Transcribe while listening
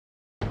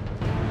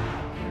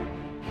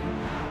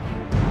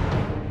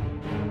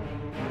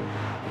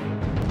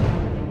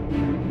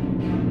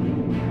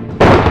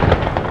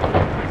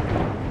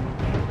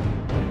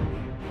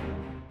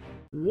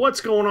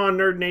What's going on,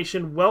 Nerd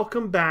Nation?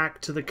 Welcome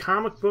back to the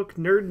Comic Book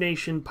Nerd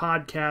Nation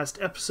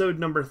podcast, episode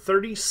number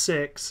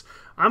 36.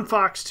 I'm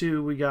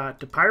Fox2. We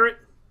got the Pirate.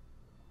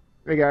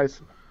 Hey,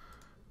 guys.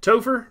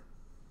 Topher.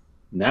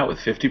 Now with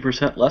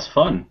 50% less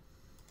fun.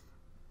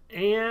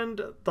 And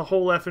the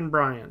whole effing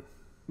Brian.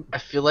 I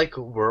feel like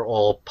we're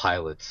all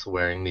pilots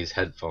wearing these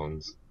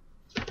headphones.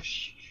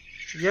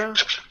 Yeah.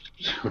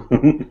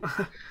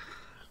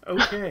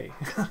 Okay.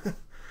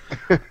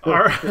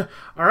 All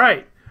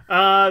right.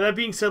 That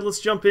being said,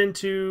 let's jump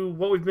into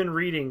what we've been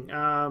reading.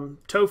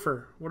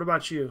 Topher, what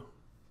about you?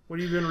 What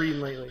have you been reading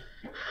lately?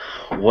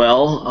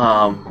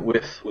 Well,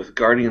 with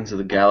Guardians of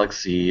the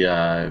Galaxy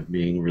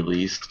being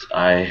released,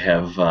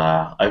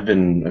 I've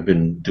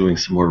been doing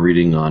some more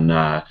reading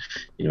on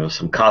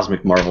some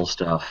cosmic Marvel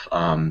stuff.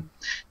 I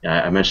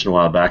mentioned a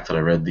while back that I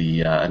read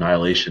the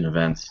Annihilation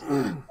events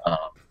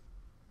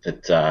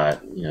that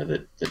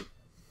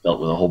dealt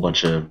with a whole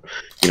bunch of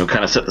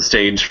kind of set the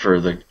stage for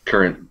the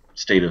current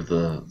state of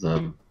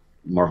the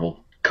Marvel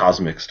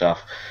cosmic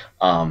stuff.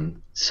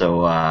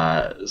 So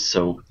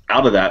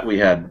out of that, we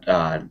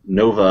had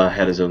Nova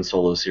had his own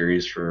solo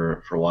series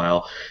for a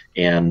while,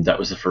 and that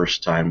was the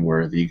first time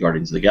where the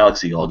Guardians of the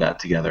Galaxy all got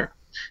together.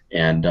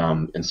 And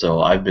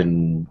so I've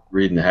been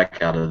reading the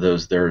heck out of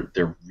those.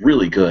 They're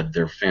really good.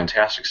 They're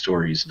fantastic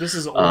stories. This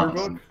is an older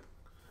book?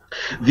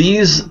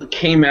 These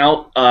came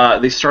out.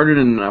 They started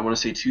in, I want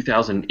to say,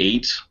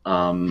 2008.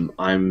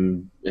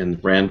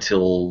 Ran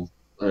till.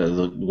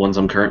 The ones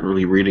I'm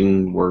currently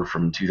reading were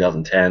from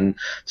 2010,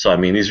 so I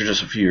mean these are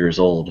just a few years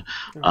old,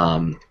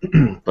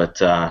 but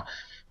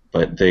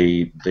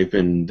they've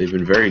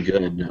been very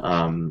good.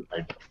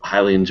 I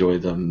highly enjoy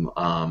them.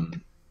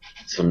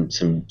 Some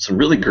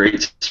really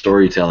great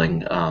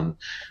storytelling.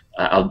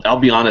 I'll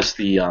be honest.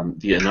 The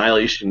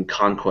Annihilation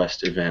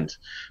Conquest event,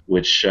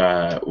 which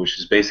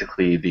is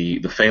basically the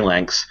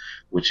Phalanx,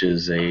 which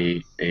is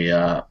a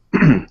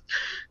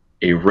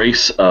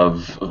race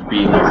of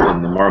beings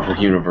in the Marvel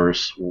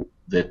universe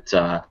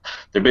that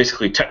they're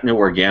basically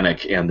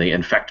techno-organic, and they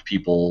infect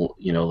people,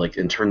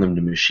 and turn them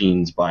to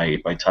machines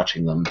by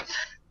touching them,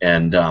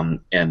 and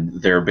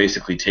they're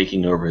basically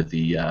taking over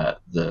the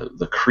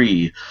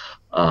Kree,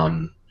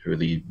 who are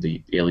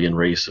the alien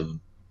race of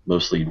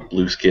mostly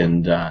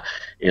blue-skinned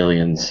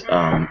aliens.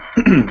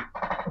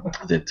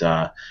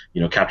 That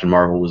Captain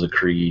Marvel was a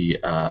Kree.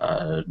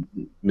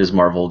 Ms.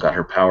 Marvel got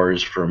her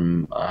powers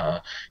from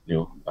a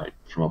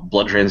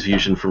blood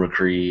transfusion from a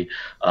Kree.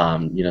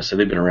 So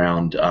they've been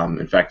around.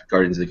 In fact,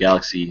 Guardians of the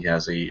Galaxy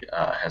has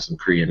some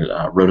Kree in it.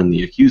 Ronan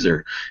the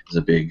Accuser is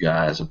a big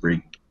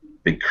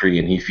Kree,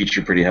 and he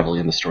featured pretty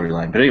heavily in the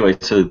storyline. But anyway,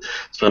 so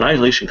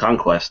Annihilation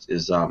Conquest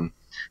is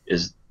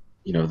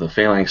the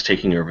Phalanx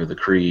taking over the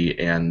Kree,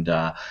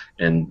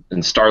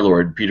 and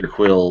Star-Lord Peter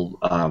Quill,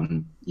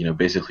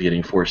 basically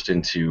getting forced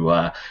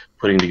into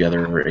putting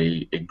together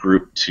a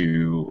group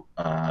to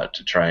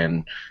try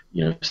and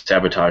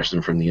sabotage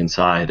them from the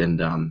inside,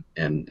 and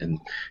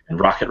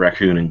Rocket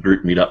Raccoon and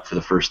Groot meet up for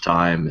the first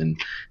time,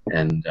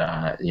 and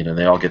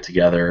they all get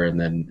together, and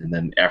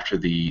then after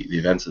the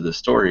events of the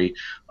story,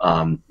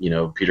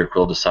 Peter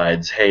Quill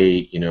decides,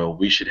 hey,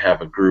 we should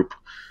have a group.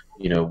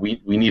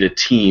 We need a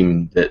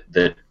team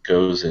that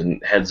goes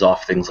and heads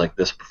off things like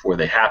this before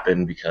they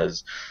happen,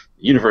 because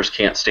the universe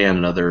can't stand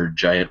another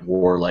giant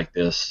war like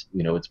this.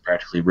 It's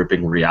practically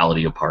ripping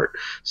reality apart.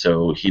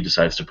 So he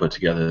decides to put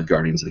together the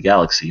Guardians of the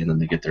Galaxy, and then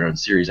they get their own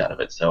series out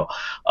of it. So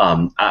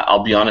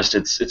I'll be honest,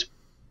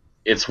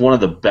 it's one of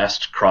the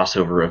best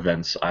crossover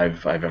events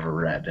I've ever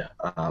read.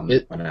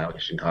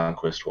 Annihilation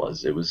Conquest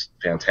was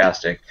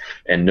fantastic,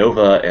 and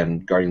Nova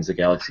and Guardians of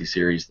the Galaxy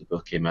series that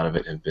both came out of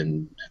it have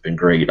been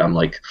great. I'm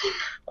like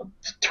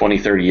 20,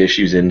 30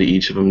 issues into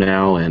each of them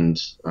now, and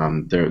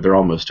they're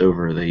almost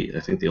over. I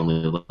think they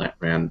only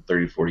ran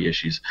 30, 40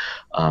 issues,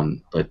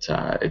 but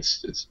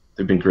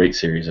they've been great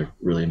series. I've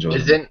really enjoyed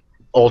them. Isn't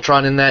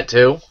Ultron in that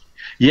too?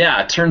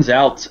 Yeah, it turns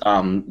out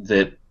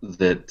that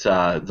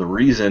the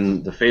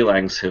reason the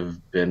Phalanx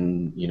have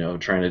been,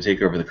 trying to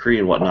take over the Kree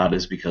and whatnot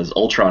is because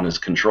Ultron is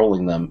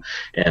controlling them,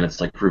 and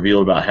it's like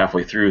revealed about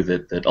halfway through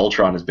that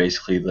Ultron is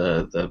basically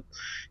the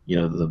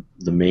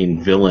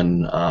main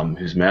villain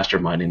who's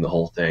masterminding the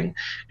whole thing,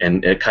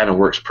 and it kind of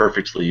works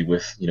perfectly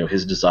with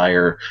his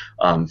desire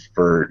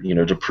for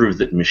to prove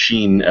that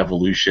machine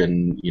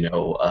evolution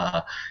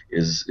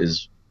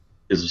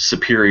is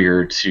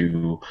superior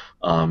to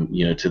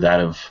to that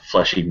of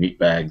fleshy meat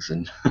bags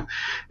and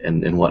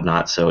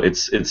whatnot. So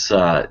it's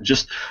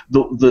just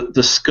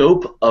the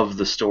scope of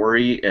the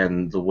story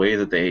and the way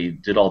that they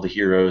did all the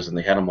heroes, and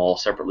they had them all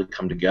separately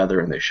come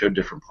together, and they showed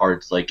different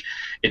parts. Like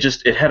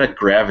it had a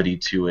gravity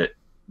to it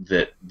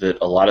that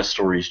a lot of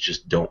stories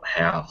just don't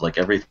have. Like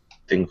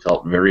everything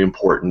felt very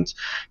important.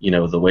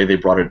 The way they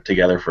brought it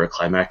together for a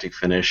climactic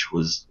finish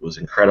was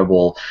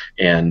incredible,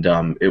 and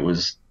it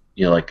was.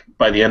 Like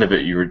by the end of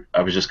it,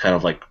 I was just kind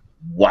of like,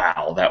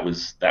 wow, that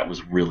was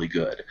really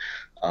good.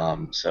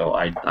 So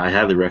I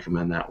highly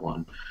recommend that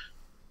one.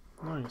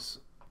 Nice.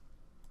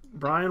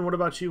 Brian, what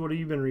about you? What have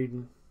you been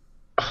reading?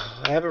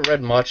 I haven't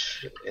read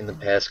much in the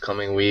past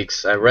coming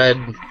weeks. I read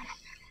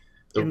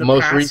the In the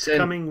most past recent.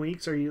 coming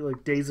weeks, are you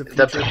like Days of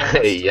Future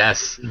Past?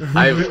 Yes,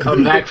 I've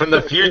come back from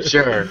the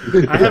future.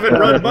 I haven't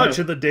read much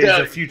of the Days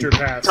of Future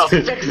Past.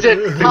 To fix it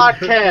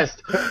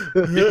podcast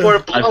before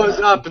it blows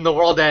up and the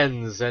world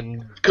ends.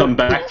 And Come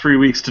back 3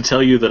 weeks to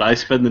tell you that I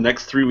spend the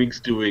next 3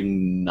 weeks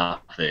doing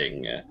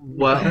nothing.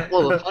 well,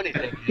 the funny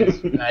thing is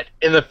that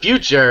in the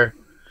future,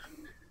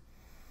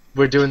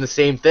 we're doing the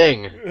same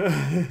thing.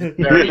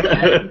 Very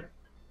bad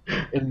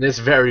in this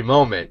very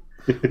moment.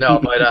 No,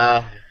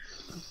 but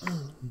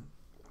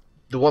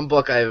the one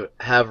book I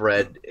have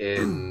read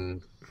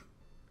in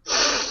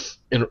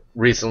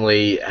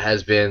recently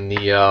has been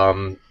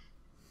the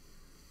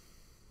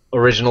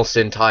original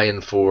Sin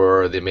tie-in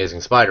for the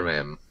Amazing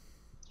Spider-Man.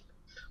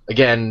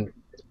 Again,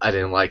 I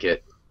didn't like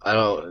it.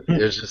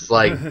 It was just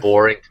like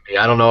boring to me.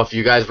 I don't know if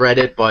you guys read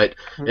it, but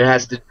it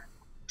has to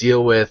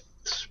deal with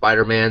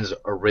Spider-Man's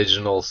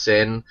original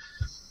sin,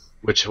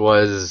 which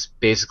was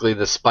basically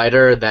the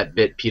spider that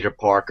bit Peter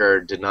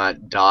Parker did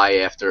not die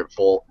after it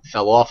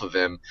fell off of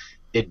him.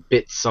 It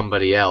bit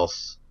somebody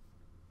else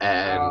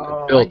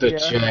and built a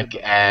chick,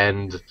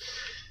 and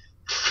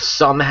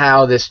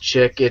somehow this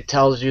chick, it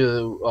tells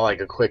you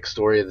like a quick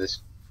story of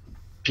this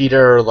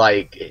Peter,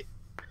 like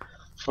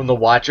from the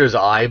Watcher's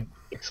eye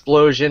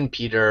explosion,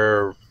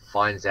 Peter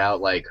finds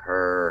out like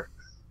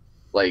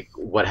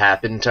what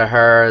happened to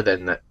her,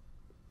 then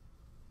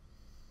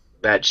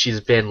that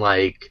she's been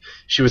like,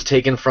 she was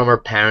taken from her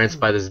parents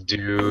by this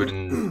dude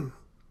and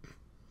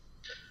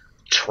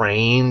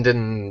trained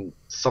and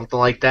something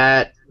like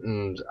that,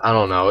 and I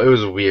don't know, it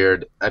was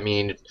weird. I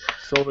mean,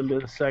 Sold into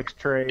the sex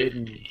trade.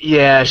 And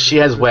yeah, she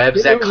has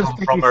webs that come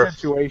from her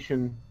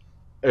situation.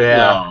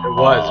 Yeah, it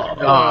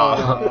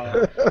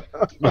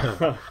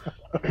was.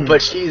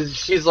 But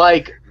she's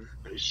like,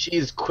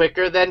 she's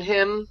quicker than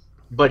him,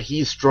 but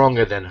he's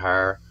stronger than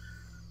her.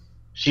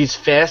 She's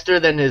faster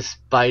than his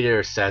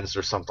spider sense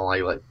or something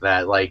like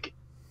that. Like,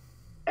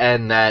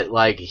 and that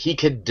like he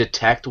could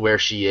detect where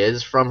she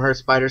is from her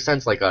spider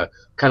sense, like a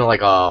kind of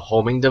like a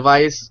homing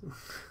device.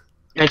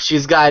 And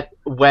she's got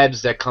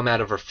webs that come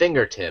out of her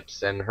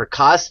fingertips, and her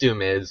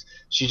costume is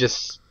she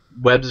just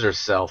webs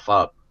herself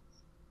up.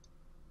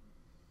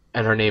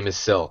 And her name is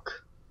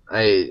Silk.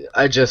 I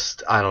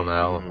don't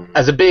know.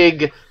 As a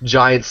big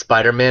giant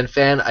Spider-Man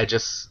fan, I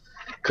just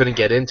couldn't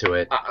get into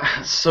it.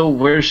 So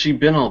where's she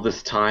been all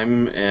this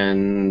time?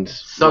 And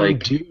some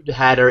dude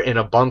had her in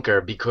a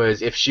bunker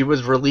because if she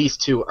was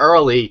released too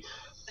early,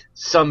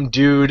 some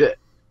dude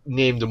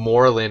named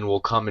Moreland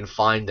will come and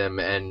find them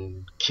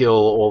and kill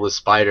all the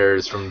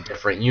spiders from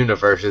different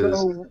universes,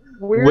 So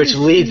which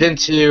leads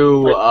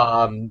into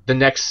the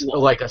next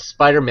like a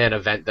Spider-Man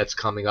event that's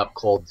coming up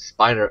called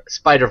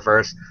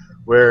Spider-Verse,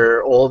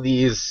 where all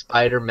these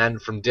Spider-Men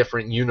from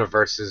different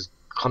universes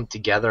come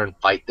together and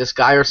fight this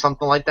guy or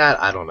something like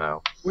that. I don't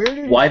know.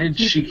 Why did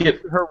she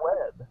get her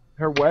web?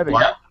 Her webbing.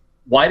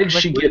 Why did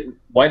she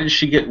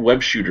get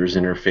web shooters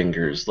in her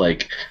fingers?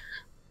 Like,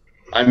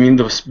 I mean,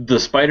 the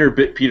spider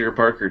bit Peter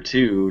Parker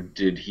too.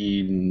 Did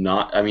he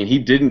not? I mean, he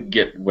didn't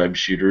get web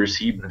shooters.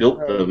 He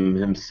built them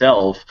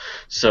himself.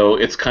 So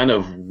it's kind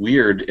of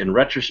weird in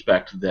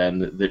retrospect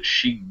then that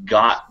she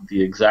got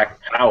the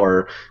exact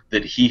power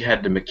that he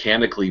had to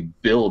mechanically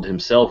build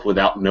himself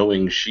without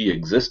knowing she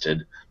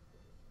existed.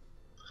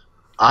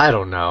 I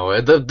don't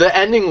know. The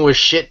ending was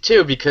shit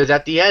too, because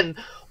at the end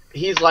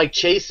he's like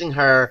chasing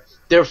her.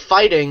 They're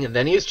fighting, and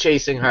then he's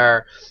chasing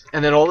her.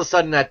 And then all of a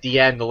sudden at the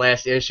end, the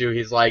last issue,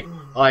 he's like,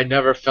 oh, I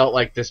never felt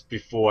like this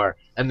before.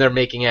 And they're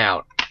making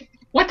out.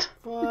 What?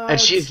 And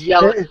she's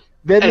yelling.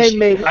 Then and they she-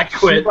 make I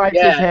quit. she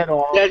bites his head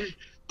off.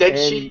 Then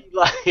she,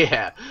 like,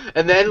 yeah.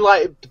 And then,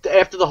 like,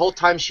 after the whole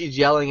time she's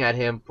yelling at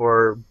him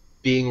for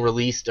being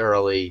released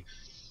early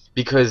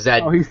because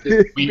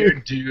this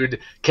weird dude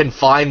can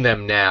find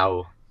them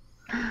now.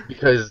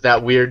 Because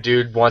that weird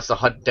dude wants to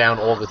hunt down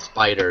all the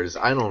spiders.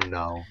 I don't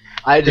know.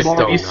 I just don't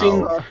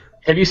know.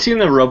 Have you seen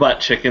the Robot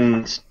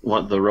Chicken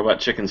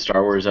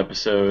Star Wars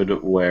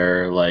episode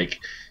where, like,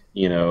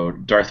 you know,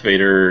 Darth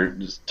Vader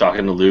is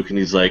talking to Luke and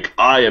he's like,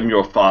 I am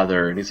your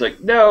father. And he's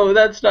like, no,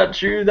 that's not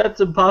true. That's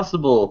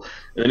impossible.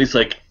 And then he's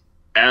like,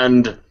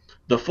 and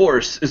the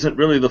Force isn't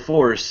really the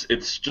Force.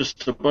 It's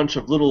just a bunch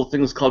of little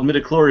things called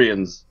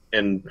midichlorians.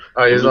 And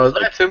he's like,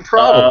 that's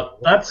improbable.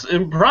 That's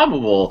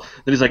improbable.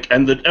 Then he's like,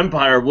 and the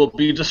Empire will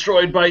be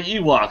destroyed by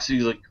Ewoks. And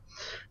he's like,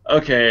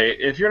 okay,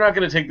 if you're not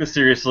going to take this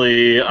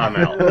seriously, I'm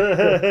out.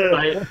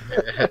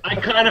 I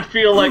kind of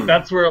feel like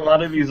that's where a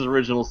lot of these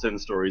original Sin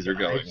stories are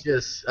going.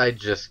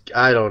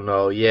 I don't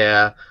know.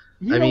 Yeah.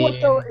 You know what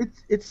though?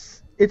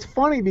 It's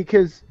funny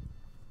because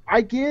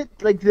I get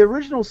like the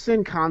original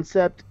Sin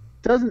concept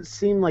doesn't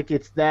seem like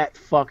it's that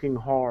fucking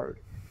hard.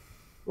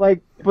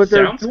 Like, but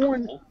they're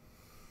doing. Cool.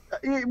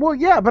 Well,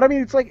 yeah, but I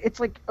mean, it's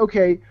like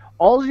okay,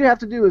 all you have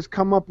to do is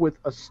come up with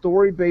a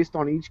story based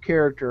on each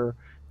character.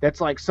 That's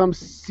like some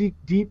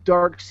deep,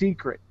 dark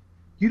secret.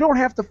 You don't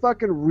have to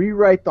fucking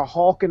rewrite the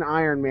Hulk and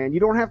Iron Man. You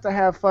don't have to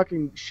have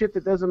fucking shit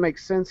that doesn't make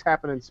sense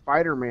happen in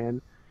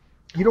Spider-Man.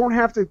 You don't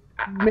have to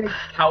make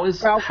how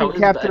is Captain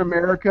that?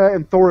 America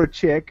and Thor a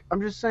chick.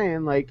 I'm just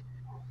saying, like,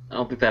 I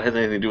don't think that has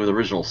anything to do with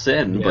Original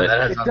Sin, Yeah, but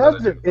that has it nothing to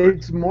doesn't. do with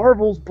It's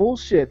Marvel's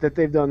bullshit that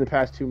they've done the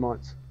past 2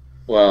 months.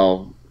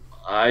 well,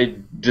 I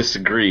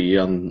disagree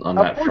on Of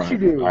that course front. you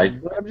do.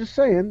 But I'm just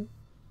saying.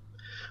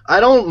 I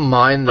don't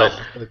mind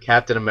the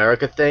Captain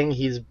America thing.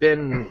 He's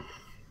been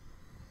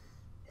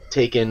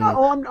taken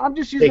No, I'm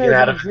just using it taken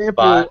as out an of his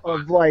example spot.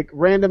 of like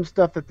random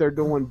stuff that they're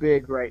doing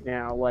big right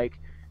now, like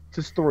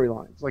to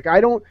storylines. Like I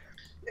don't,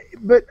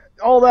 but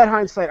all that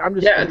hindsight, I'm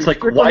just Yeah, it's like,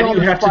 strictly why do on you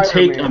the have to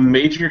take a Spider-Man.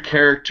 major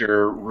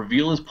character,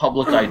 reveal his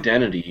public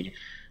identity,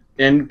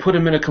 and put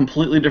him in a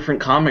completely different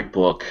comic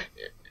book?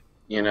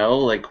 You know,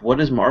 like, what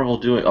is Marvel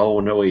doing?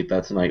 Oh, no, wait,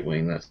 that's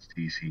Nightwing, that's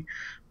DC.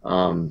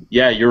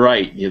 Yeah, you're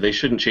right. Yeah, they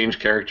shouldn't change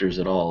characters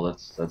at all.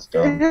 That's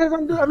dumb.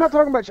 I'm not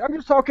talking about. I'm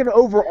just talking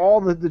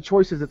overall the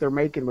choices that they're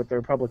making with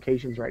their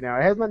publications right now.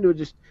 It has nothing to do with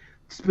just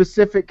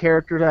specific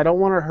characters. I don't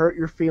want to hurt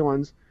your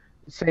feelings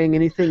saying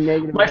anything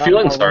negative My about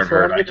feelings Marvel. aren't So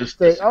hurt. I'm I gonna just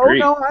say, oh disagree.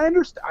 no, I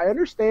understand. I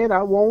understand.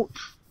 I won't.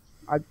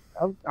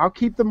 I'll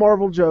keep the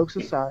Marvel jokes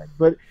aside,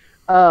 but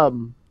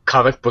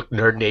Comic Book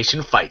Nerd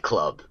Nation Fight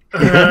Club.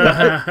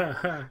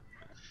 I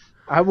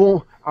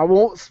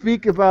won't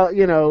speak about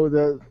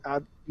the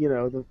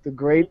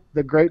great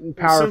and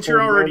powerful. Since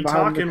you're already man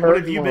behind the talking, what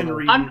have curtain you been Marvel.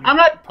 reading? I'm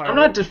not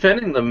Pirate?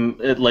 defending them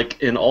like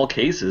in all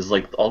cases.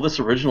 Like, all this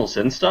Original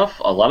Sin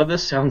stuff, a lot of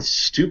this sounds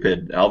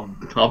stupid.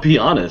 I'll be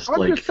honest. I'm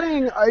Like, just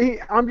saying.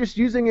 I'm just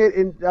using it,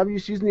 and I'm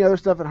just using the other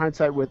stuff in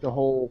hindsight with the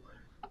whole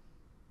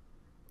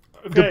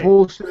the Okay,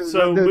 bullshit.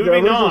 so the moving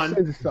original on.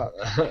 Sin stuff.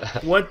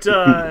 What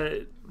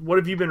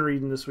have you been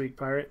reading this week,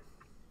 Pirate?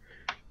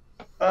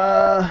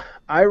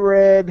 I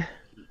read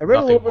a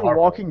Nothing little bit of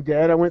Marvel. Walking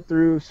Dead. I went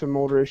through some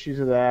older issues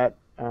of that.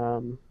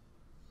 I'm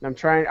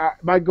trying.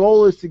 My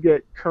goal is to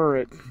get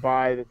current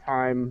by the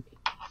time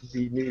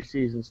the new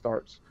season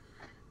starts.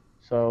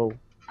 So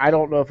I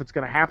don't know if it's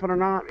going to happen or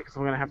not because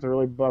I'm going to have to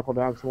really buckle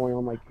down. Because I'm only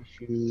on like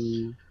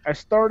issue. I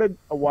started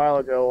a while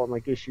ago on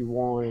like issue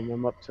 1, and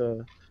I'm up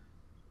to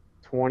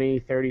 20,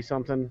 30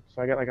 something.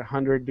 So I got like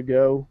 100 to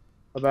go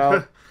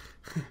about.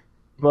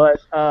 But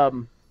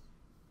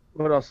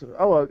what else?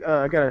 Oh,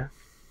 I got a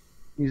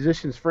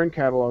musician's friend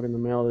catalog in the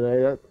mail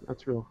today.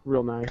 That's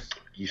real nice.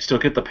 you still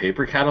get the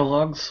paper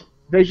catalogs?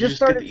 They You just just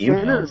get started the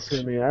sending it emails.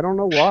 to me. I don't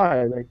know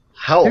why. Like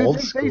How Dude, old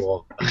they-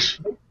 school?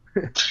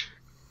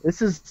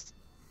 this is,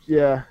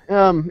 yeah.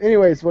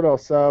 Anyways, what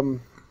else?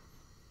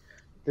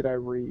 Did I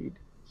read?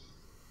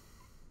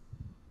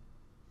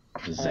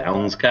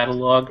 Zounds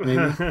catalog,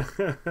 maybe.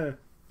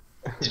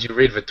 Did you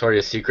read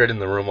Victoria's Secret in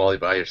the room all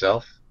by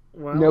yourself?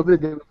 Well, No, but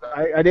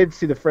I did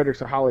see the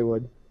Fredericks of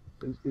Hollywood.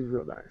 It was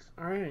real nice.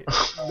 all right.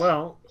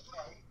 Well,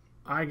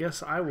 I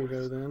guess I will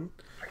go then.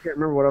 I can't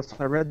remember what else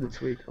I read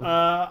this week.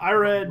 I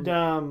read,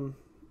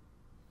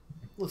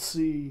 let's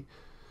see,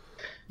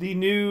 the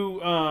new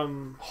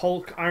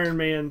Hulk Iron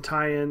Man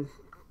tie-in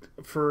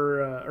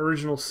for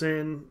Original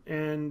Sin,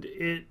 and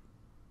it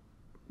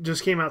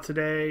just came out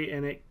today,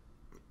 and it,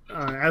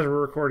 as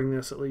we're recording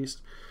this at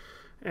least,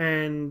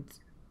 and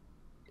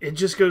it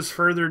just goes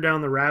further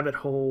down the rabbit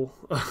hole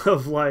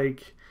of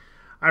like,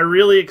 I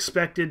really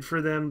expected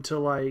for them to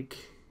like,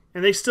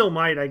 and they still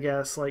might, I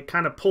guess, like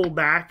kind of pull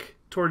back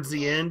towards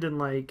the end and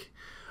like,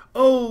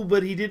 oh,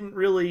 but he didn't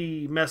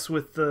really mess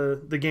with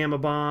the gamma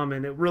bomb,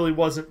 and it really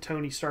wasn't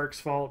Tony Stark's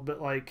fault.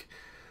 But like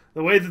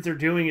the way that they're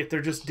doing it,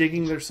 they're just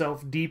digging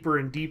themselves deeper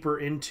and deeper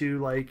into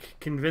like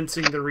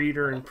convincing the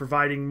reader and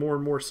providing more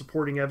and more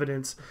supporting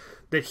evidence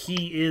that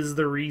he is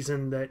the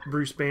reason that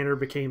Bruce Banner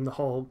became the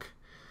Hulk.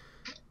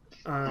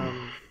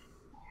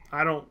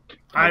 I don't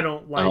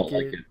like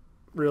it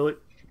really.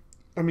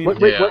 I mean, Wait,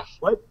 Yeah.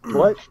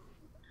 what?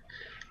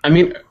 I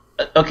mean,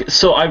 okay,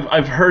 so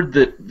I've heard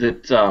that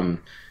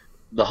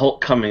the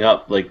Hulk coming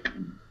up, like,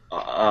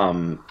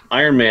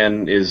 Iron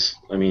Man is,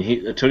 I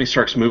mean, Tony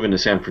Stark's moving to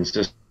San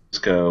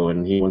Francisco,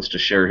 and he wants to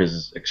share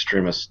his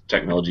extremist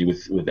technology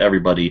with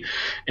everybody,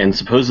 and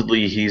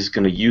supposedly he's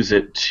going to use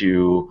it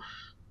to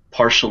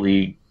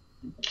partially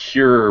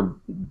cure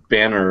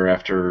Banner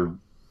after,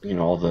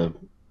 all the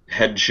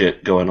head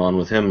shit going on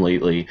with him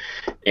lately,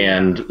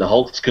 and the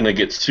Hulk's going to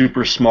get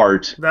super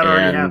smart. that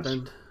already and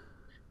happened.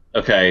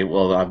 Okay,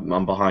 well,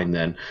 I'm behind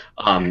then.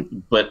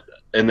 But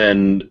and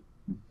then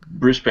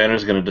Bruce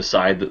Banner's going to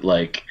decide that,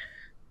 like,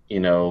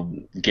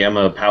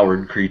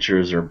 gamma-powered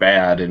creatures are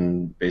bad,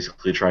 and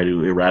basically try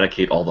to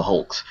eradicate all the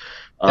Hulks.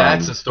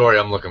 That's a story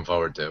I'm looking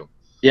forward to.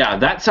 Yeah,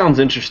 that sounds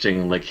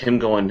interesting. Like him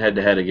going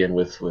head-to-head again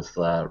with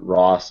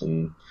Ross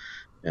and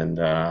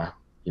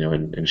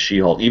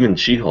She-Hulk. Even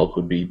She-Hulk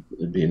would be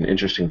an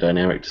interesting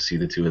dynamic to see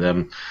the two of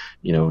them,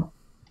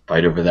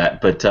 fight over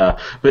that. But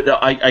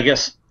I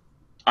guess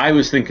I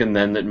was thinking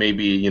then that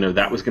maybe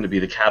that was going to be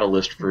the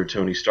catalyst for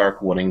Tony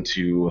Stark wanting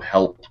to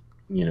help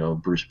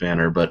Bruce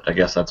Banner, but I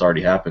guess that's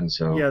already happened.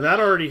 So Yeah, that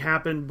already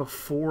happened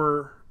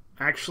before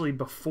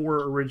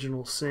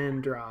Original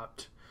Sin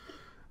dropped,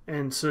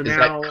 and so Is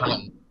now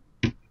that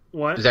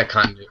what? Is that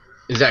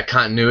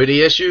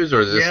continuity issues,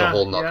 or is this a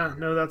whole nother? Yeah,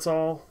 no, that's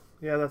all.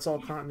 Yeah, that's all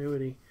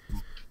continuity.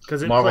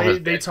 because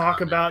they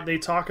talk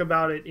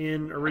about it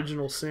in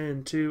Original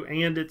Sin too,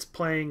 and it's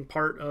playing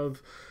part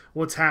of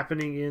what's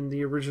happening in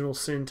the Original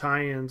Sin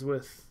tie-ins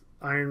with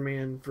Iron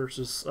Man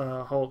versus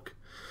Hulk.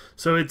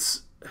 So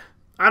it's,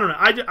 I don't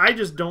know, I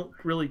just don't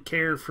really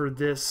care for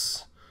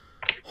this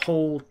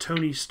whole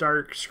Tony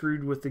Stark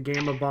screwed with the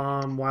gamma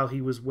bomb while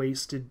he was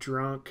wasted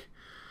drunk,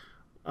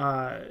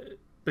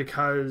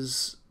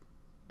 because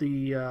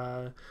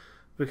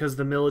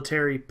the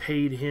military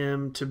paid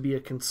him to be a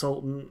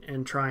consultant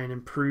and try and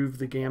improve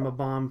the gamma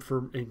bomb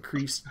for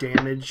increased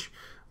damage.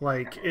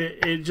 Like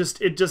it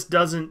just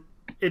doesn't,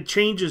 it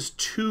changes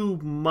too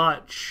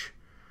much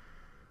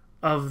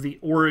of the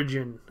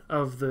origin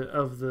of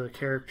the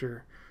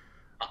character.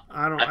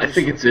 I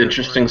think it's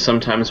interesting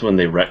sometimes when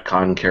they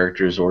retcon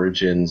characters'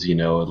 origins, you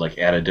know, like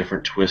add a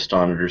different twist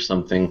on it or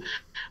something.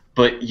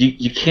 But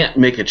you can't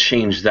make a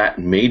change that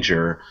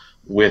major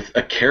with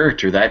a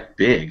character that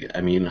big.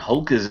 I mean,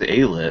 Hulk is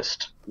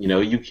A-list. You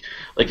know,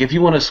 if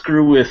you want to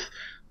screw with,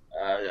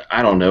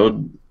 I don't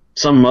know,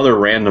 some other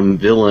random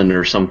villain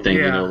or something,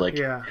 you know,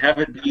 have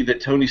it be that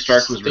Tony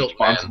Stark was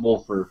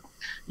responsible for,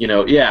 you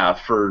know,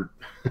 for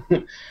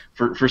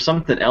for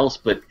something else.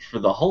 But for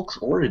the Hulk's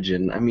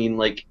origin, I mean,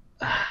 like,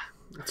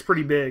 it's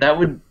pretty big.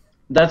 The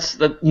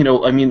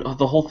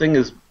whole thing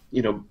is,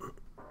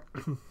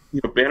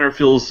 Banner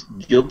feels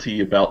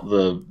guilty about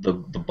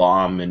the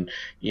bomb, and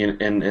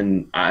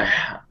I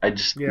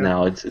just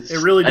no, it's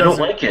it really doesn't, I don't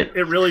like it.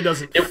 It really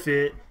doesn't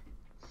fit.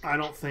 I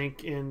don't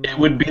think it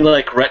would be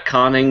like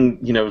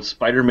retconning,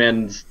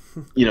 Spider-Man's,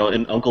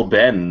 an Uncle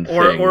Ben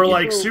or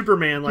like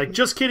Superman. Like,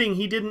 just kidding.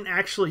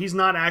 He's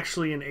not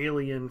actually an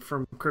alien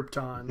from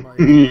Krypton. Like,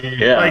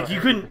 like you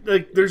couldn't.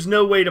 Like, there's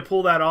no way to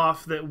pull that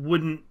off that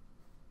wouldn't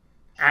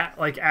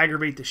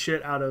aggravate the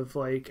shit out of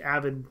like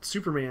avid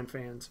Superman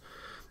fans.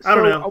 I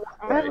don't know.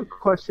 I have a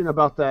question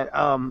about that.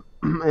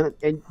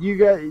 And you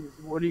guys,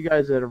 one of you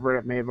guys that have read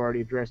it may have already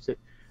addressed it.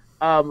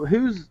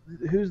 Who's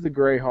the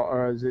Gray Hawk?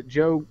 Or is it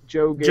Joe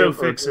Gambit? Joe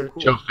Fixit.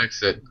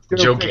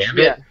 Joe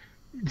Gambit.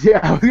 Yeah,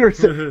 I was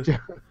gonna say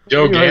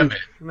Joe Gambit.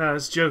 No,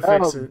 it's Joe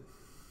Fixit.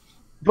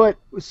 But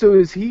so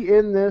is he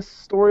in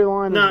this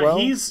storyline as well?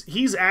 No,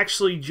 he's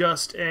actually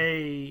just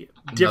a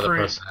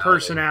different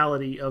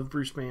personality of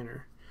Bruce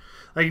Banner.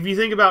 Like, if you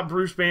think about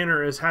Bruce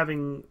Banner as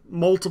having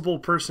multiple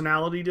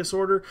personality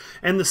disorder,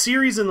 and the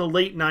series in the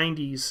late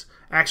 90s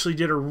actually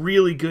did a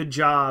really good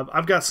job.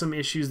 I've got some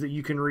issues that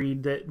you can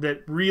read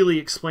that really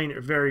explain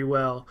it very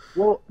well.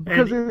 Well,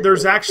 and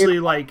there's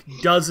actually like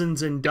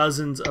dozens and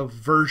dozens of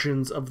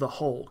versions of the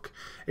Hulk.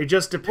 It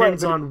just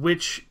depends on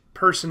which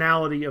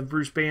personality of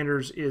Bruce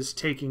Banner's is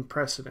taking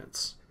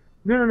precedence.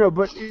 No,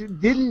 but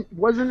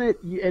wasn't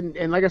it,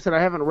 and like I said, I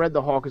haven't read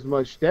the Hulk as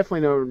much, definitely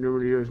not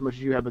as much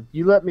as you have, but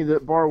you let me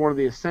borrow one of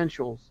the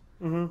essentials,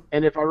 and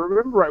if I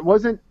remember right,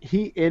 wasn't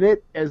he in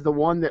it as the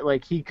one that,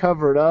 like, he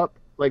covered up,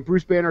 like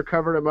Bruce Banner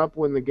covered him up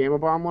when the gamma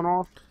bomb went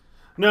off?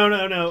 No.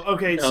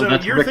 Okay, so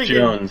that's you're Rick thinking...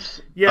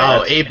 Jones.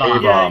 Yeah,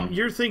 A-bomb. Yeah,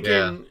 you're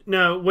thinking...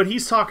 No, what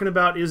he's talking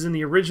about is in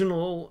the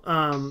original,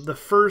 the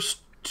first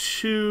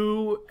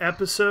two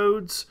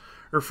episodes,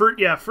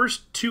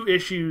 first two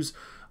issues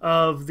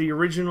of the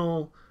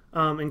original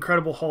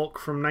Incredible Hulk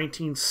from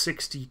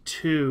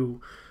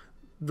 1962,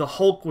 the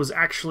Hulk was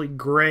actually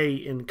gray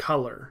in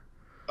color.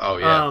 Oh,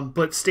 yeah.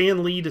 But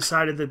Stan Lee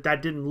decided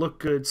that didn't look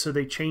good, so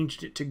they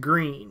changed it to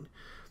green.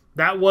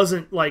 That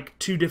wasn't like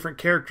two different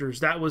characters.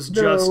 That was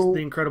just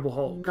the Incredible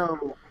Hulk.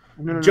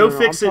 No, Joe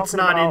Fixit's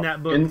not in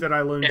that book that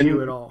I loaned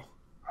you at all.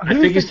 I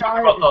think he's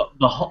talking about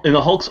in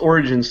the Hulk's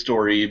origin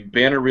story.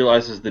 Banner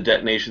realizes the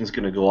detonation's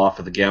going to go off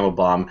of the gamma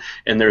bomb,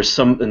 and there's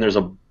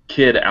a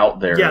kid out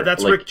there,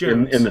 that's Rick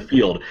Jones in the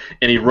field,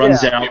 and he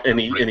runs out and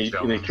he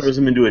throws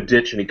him into a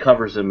ditch and he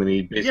covers him and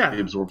he basically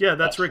absorbs. Yeah,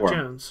 that's Rick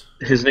Jones.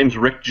 His name's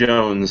Rick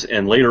Jones,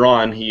 and later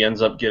on he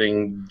ends up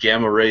getting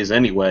gamma rays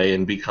anyway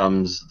and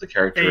becomes the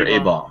character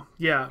A-bomb.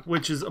 Yeah,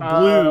 which is a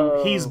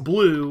blue. He's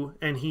blue,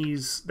 and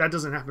that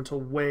doesn't happen until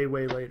way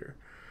later.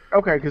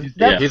 Okay, because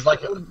he's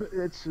like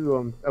it's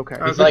okay.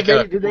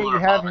 Did they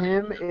have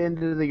him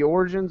into the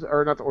origins,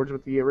 or not the origins,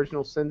 but the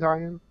original Sin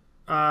tie-in?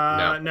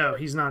 No,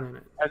 he's not in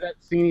it. Has that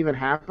scene even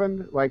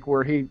happened? Like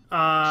where he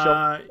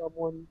showed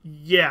someone?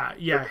 Yeah,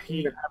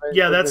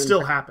 that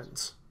still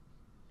happens.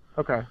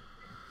 Okay.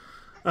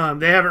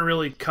 They haven't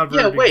really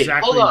covered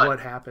exactly what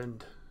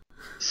happened.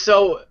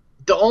 So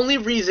the only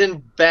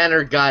reason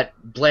Banner got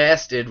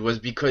blasted was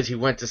because he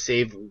went to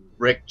save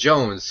Rick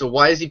Jones. So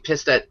why is he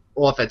pissed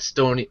off at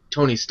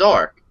Tony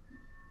Stark?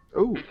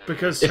 Ooh,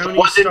 because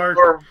Tony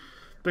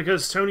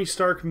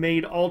Stark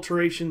made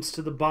alterations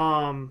to the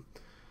bomb,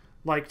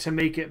 like, to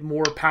make it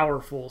more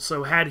powerful.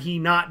 So had he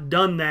not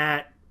done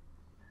that,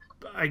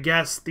 I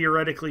guess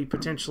theoretically,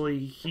 potentially,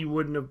 he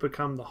wouldn't have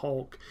become the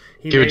Hulk.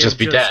 He would just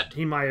be dead.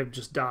 He might have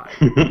just died.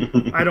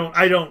 I don't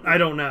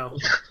know.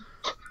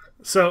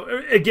 So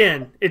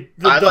again,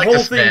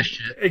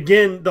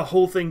 the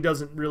whole thing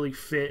doesn't really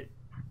fit,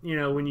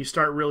 when you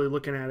start really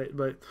looking at it.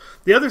 But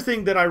the other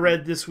thing that I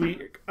read this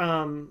week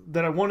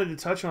that I wanted to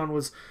touch on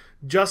was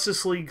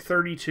Justice League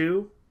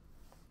 32.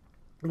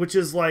 which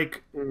is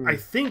like I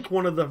think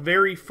one of the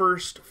very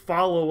first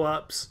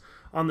follow-ups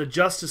on the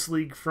Justice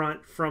League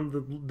front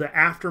from the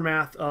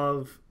aftermath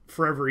of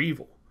Forever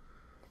Evil.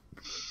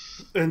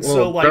 And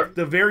so like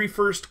the very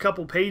first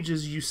couple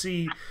pages you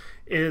see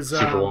is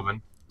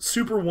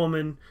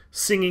Superwoman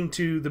singing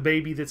to the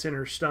baby that's in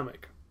her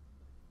stomach.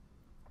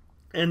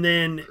 And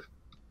then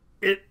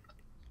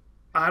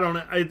I don't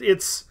know,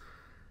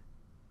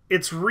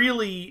 it's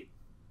really,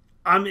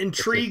 I'm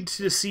intrigued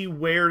to see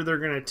where they're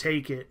going to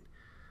take it,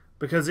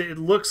 because it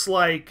looks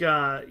like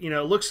it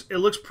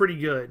looks pretty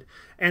good,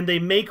 and they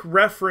make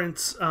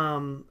reference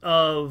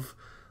of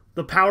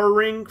the power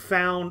ring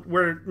found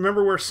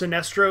remember where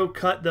Sinestro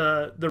cut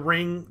the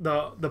ring,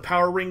 the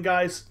power ring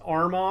guy's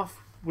arm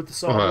off with the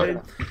saw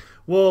blade.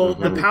 Well,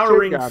 the power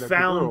ring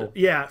found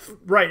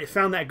it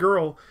found that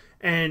girl,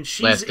 and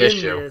she's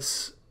in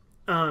this.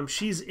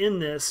 She's in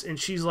this, and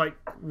she's like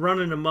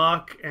running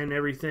amok and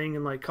everything,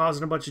 and like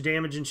causing a bunch of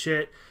damage and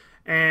shit.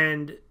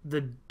 And the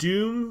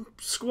Doom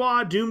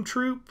Squad,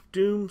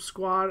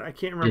 I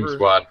can't remember. Doom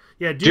Squad.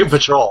 Yeah, Doom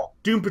Patrol.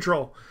 Doom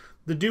Patrol.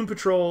 The Doom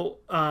Patrol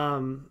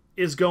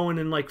is going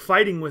and like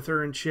fighting with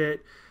her and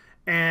shit.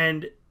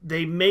 And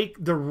they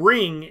make the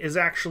ring is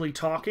actually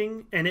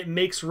talking, and it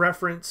makes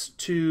reference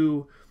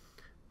to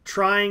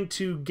trying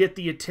to get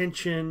the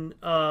attention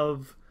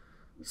of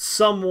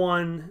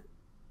someone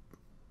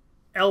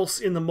else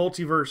in the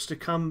multiverse to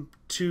come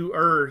to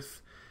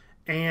Earth,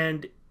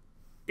 and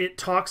it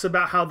talks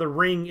about how the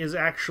ring is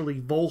actually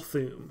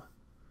Volthoom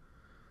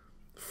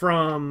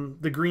from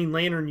the Green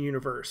Lantern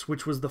universe,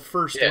 which was the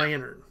first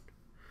Lantern,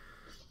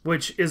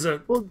 which is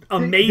a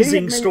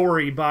amazing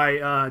story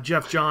by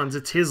Jeff Johns.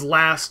 It's his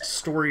last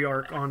story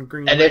arc on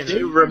Green Lantern. And if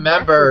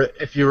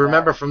you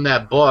remember from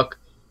that book,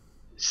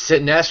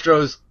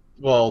 Sinestro's,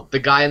 the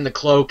guy in the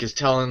cloak is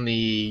telling the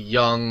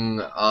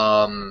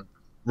young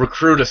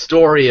recruit a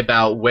story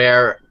about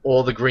where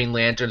all the Green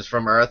Lanterns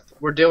from Earth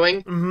were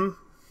doing. Mm-hmm.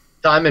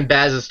 Simon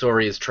Baz's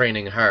story is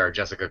training her,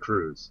 Jessica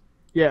Cruz.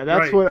 Yeah,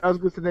 that's what I was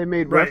going to say. They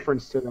made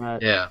reference to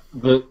that. Yeah.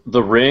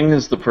 The ring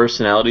is the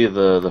personality of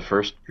the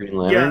first Green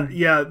Lantern?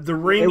 Yeah, the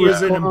ring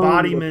is an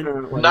embodiment.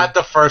 Apparently. Not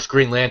the first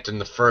Green Lantern,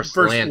 the first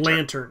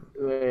Lantern.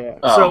 Yeah.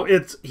 So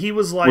he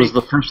was like... Was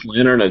the first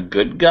Lantern a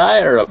good guy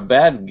or a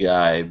bad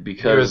guy?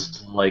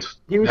 Because,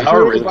 he was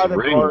Power twisted by the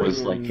ring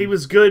was Guardian. He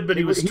was good, but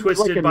he was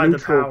twisted like by the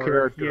neutral power.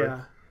 character.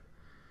 Yeah.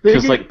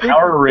 Because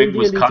Power Ring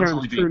was D&D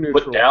constantly terms, being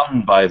put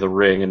down by the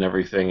ring and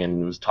everything,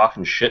 and was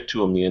talking shit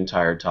to him the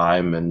entire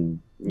time,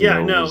 and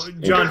was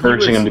John,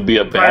 encouraging him to be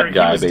a bad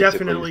guy.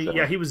 Basically,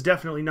 he was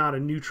definitely not a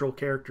neutral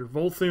character.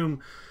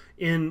 Volthoom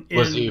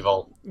was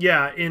evil.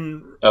 Yeah,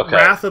 in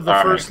Wrath of the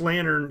First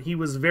Lantern, he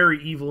was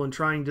very evil and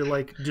trying to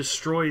like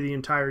destroy the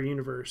entire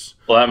universe.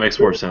 Well, that makes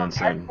more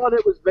sense. I thought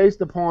it was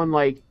based upon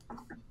like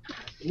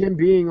him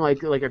being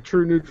like a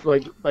true neutral,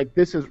 like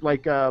this is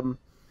like no,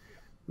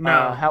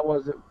 how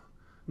was it?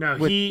 No,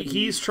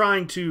 he's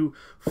trying to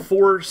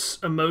force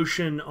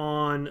emotion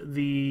on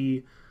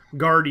the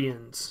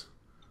Guardians.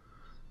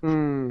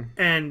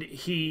 And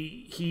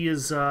he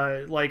is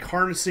like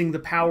harnessing the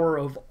power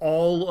of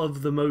all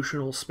of the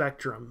emotional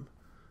spectrum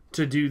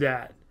to do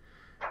that.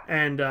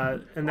 And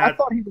that I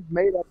thought he was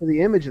made after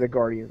the image of the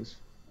Guardians.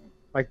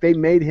 Like they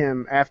made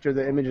him after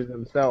the images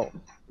themselves.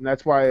 And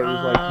that's why it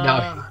was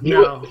like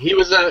no, he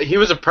was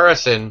a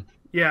person.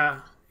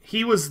 Yeah.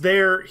 He was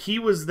there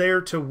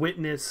to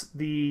witness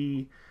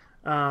the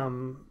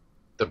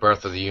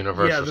birth of the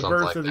universe, the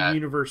birth of the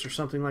universe or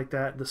something like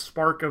that, the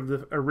spark of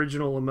the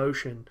original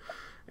emotion,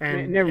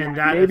 and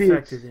that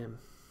affected him.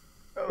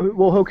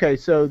 Well, okay,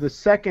 so the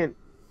second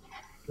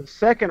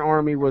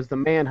army was the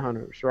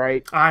Manhunters,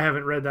 right? I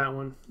haven't read that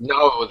one.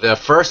 No, the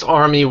first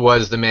army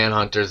was the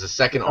Manhunters, the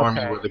second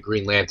army were the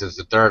Green Lanterns,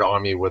 the third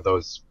army were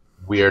those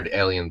weird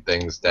alien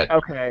things that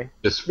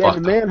just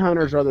fucked the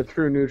Manhunters are the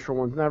true neutral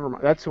ones. Never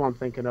mind, that's who I'm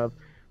thinking of.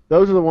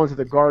 Those are the ones that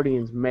the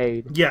Guardians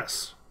made.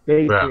 Yes.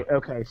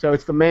 Okay, so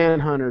it's the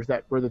Manhunters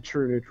that were the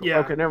true neutral. Yeah.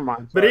 Okay, never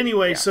mind. But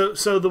anyway, so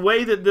the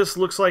way that this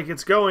looks like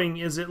it's going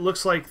is it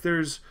looks like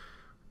there's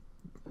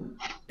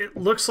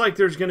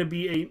going to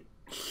be a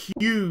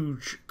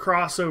huge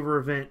crossover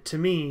event to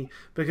me,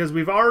 because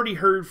we've already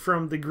heard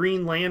from the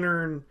Green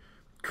Lantern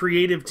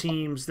creative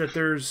teams that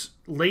there's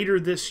later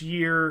this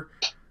year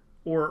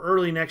or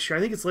early next year, I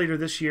think it's later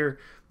this year,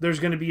 there's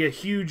going to be a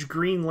huge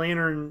Green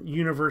Lantern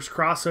universe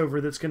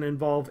crossover that's going to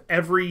involve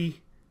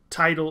every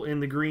title in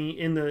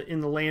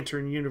the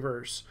Lantern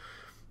universe.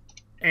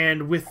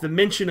 And with the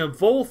mention of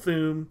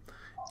Volthoom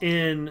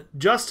in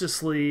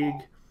Justice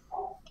League,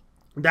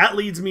 that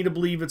leads me to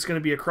believe it's going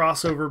to be a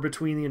crossover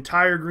between the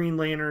entire Green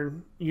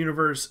Lantern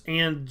universe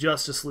and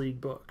Justice League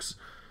books.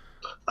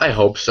 I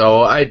hope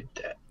so. I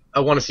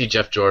want to see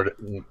Jeff Johns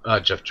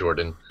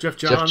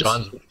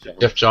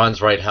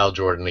write Hal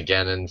Jordan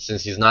again, and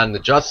since he's not in the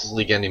Justice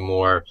League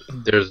anymore,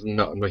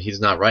 he's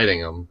not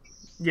writing him.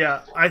 Yeah,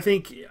 I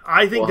think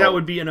that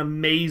would be an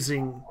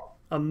amazing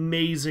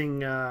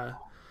tie-in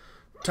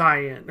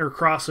or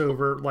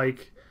crossover,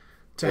 like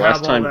to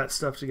have all that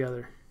stuff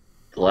together.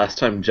 The last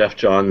time Jeff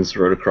Johns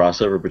wrote a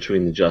crossover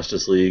between the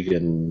Justice League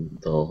and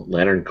the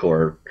Lantern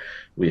Corps,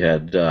 we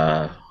had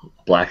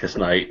Blackest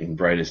Night and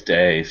Brightest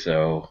Day,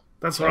 so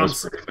that's that what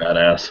was pretty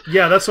badass.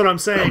 Yeah, that's what I'm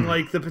saying.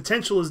 Like, the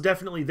potential is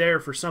definitely there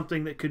for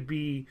something that could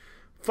be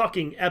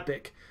fucking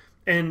epic.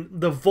 And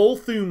the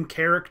Volthoom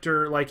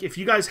character, like, if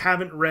you guys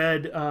haven't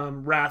read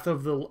Wrath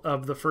of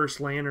the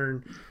First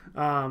Lantern,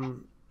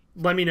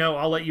 let me know.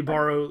 I'll let you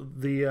borrow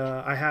the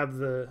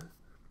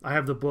I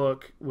have the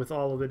book with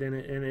all of it in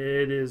it, and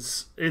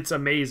it's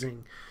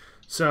amazing.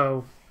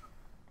 So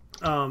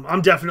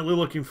I'm definitely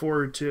looking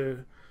forward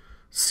to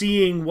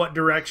seeing what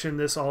direction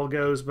this all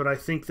goes. But I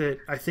think that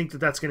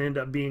that's going to end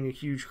up being a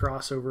huge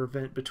crossover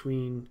event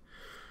between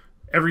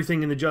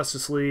everything in the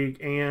Justice League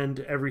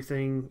and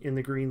everything in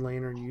the Green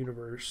Lantern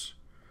universe.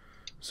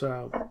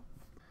 So,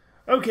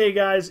 okay,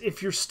 guys,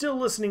 if you're still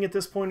listening at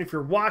this point, if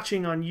you're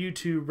watching on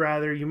YouTube,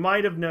 rather, you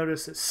might have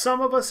noticed that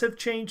some of us have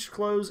changed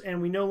clothes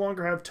and we no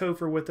longer have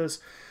Topher with us.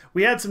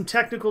 We had some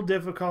technical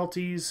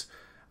difficulties,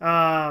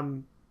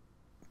 had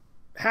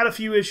a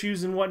few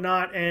issues and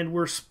whatnot, and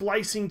we're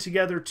splicing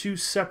together 2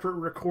 separate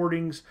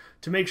recordings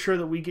to make sure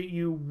that we get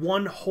you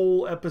one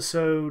whole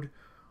episode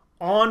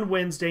on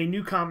Wednesday,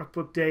 New Comic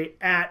Book Day,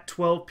 at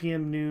 12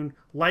 p.m. noon,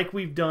 like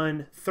we've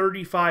done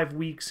 35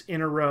 weeks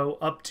in a row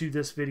up to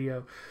this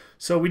video.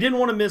 So we didn't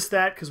want to miss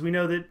that, because we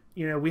know that,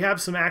 you know, we have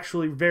some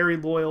actually very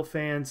loyal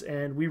fans,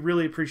 and we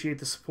really appreciate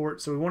the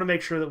support. So we want to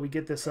make sure that we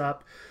get this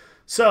up.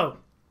 So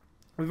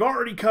we've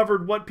already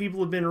covered what people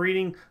have been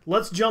reading.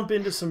 Let's jump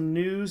into some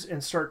news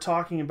and start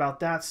talking about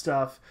that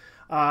stuff.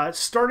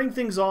 Starting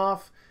things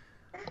off,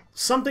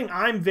 something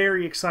I'm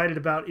very excited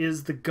about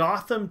is the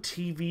Gotham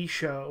TV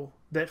show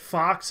that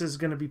Fox is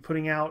going to be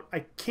putting out. I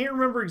can't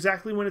remember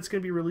exactly when it's going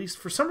to be released.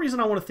 For some reason,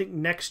 I want to think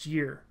next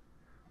year.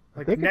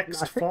 Like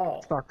next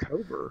fall. It's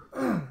October.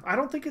 I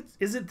don't think it's...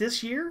 Is it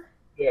this year?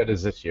 Yeah, it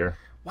is this year.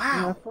 Wow.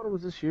 Yeah, I thought it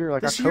was this year.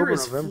 Like this October, year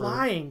is November.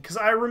 flying. Because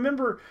I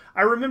remember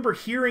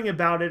hearing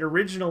about it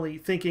originally,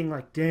 thinking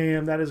like,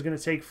 damn, that is going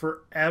to take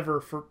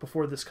forever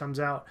before this comes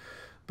out.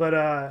 But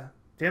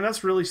damn,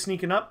 that's really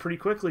sneaking up pretty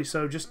quickly.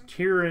 So just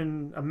here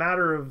in a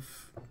matter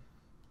of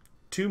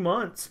 2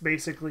 months,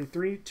 basically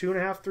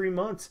 2.5-3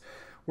 months,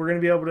 we're going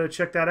to be able to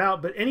check that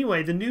out. But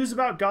anyway, the news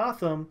about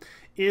Gotham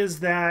is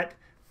that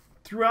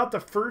throughout the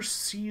first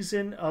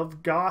season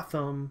of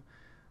Gotham,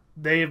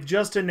 they have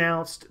just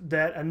announced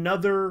that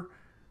another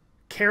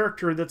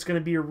character that's going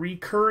to be a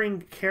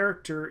recurring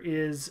character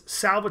is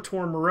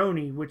Salvatore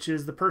Maroni, which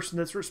is the person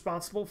that's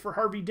responsible for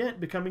Harvey Dent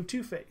becoming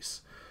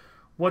Two-Face.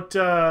 What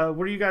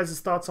are you guys'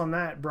 thoughts on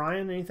that?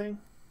 Brian, anything?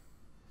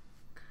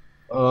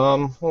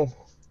 Well,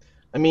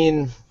 I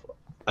mean,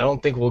 I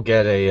don't think we'll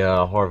get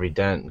a Harvey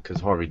Dent, because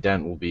Harvey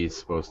Dent will be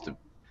supposed to...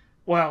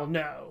 Well,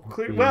 no.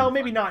 Well,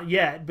 maybe not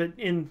yet, but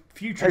in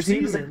future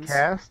seasons... Has he been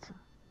cast?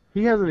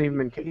 He hasn't even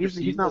been cast.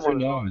 He's not one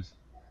of those.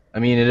 I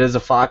mean, it is a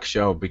Fox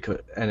show,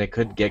 and it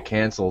could get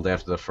canceled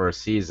after the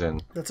first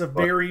season. That's a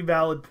very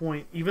valid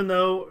point. Even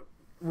though,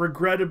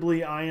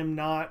 regrettably, I am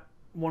not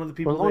one of the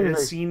people that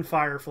has seen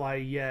Firefly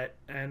yet,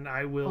 and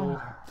I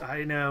will...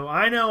 I know,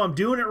 I'm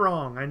doing it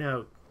wrong. I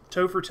know.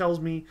 Topher tells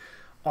me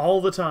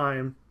all the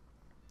time.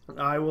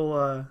 I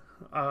will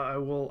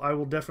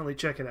definitely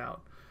check it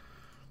out.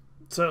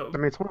 So I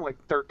mean, it's only like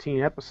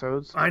 13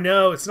 episodes. I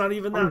know, it's not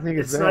even that.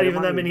 It's not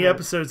even that many bad.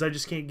 episodes. I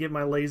just can't get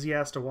my lazy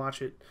ass to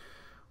watch it.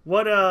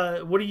 What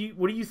do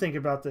you think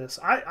about this?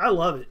 I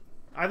love it.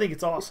 I think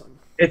it's awesome.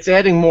 It's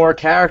adding more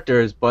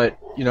characters, but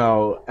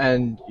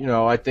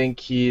I think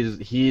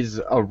he's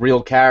a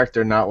real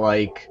character, not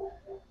like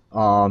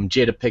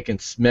Jada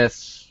Pinkett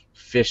Smith's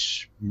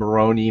Fish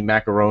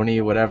Macaroni,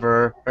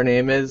 whatever her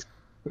name is.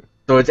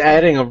 So it's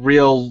adding a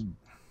real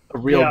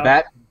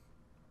bat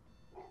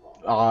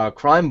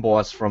crime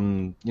boss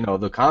from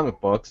the comic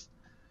books,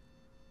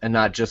 and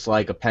not just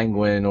like a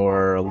Penguin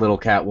or a little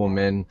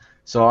Catwoman.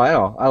 So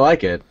I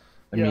like it.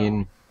 I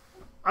mean,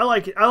 I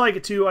like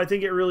it too. I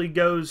think it really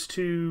goes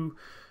to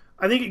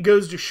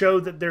show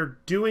that they're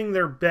doing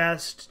their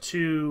best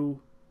to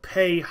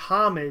pay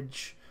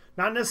homage,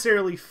 not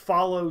necessarily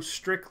follow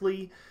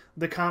strictly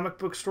the comic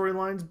book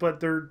storylines, but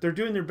they're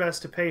doing their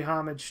best to pay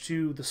homage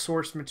to the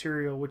source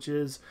material, which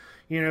is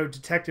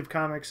Detective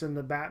Comics and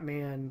the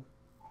Batman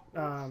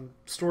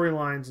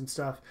storylines and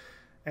stuff,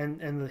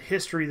 and the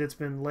history that's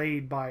been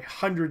laid by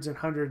hundreds and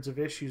hundreds of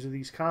issues of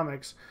these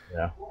comics.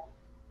 Yeah.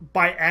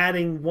 By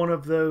adding one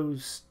of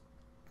those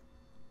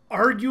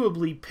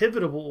arguably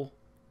pivotal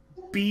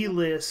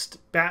B-list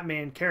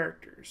Batman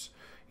characters.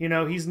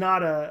 He's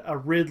not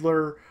a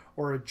Riddler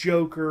or a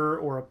Joker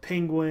or a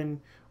Penguin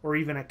or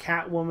even a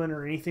Catwoman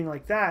or anything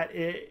like that.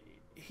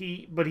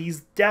 But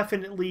he's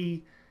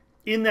definitely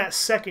in that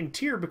second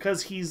tier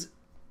because he's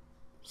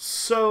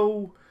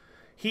so...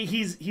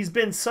 He's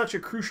been such a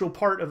crucial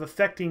part of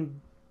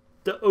affecting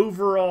the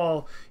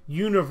overall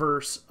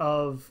universe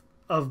of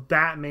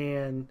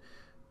Batman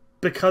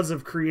because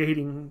of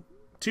creating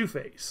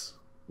Two-Face.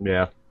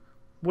 Yeah.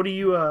 Do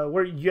you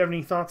have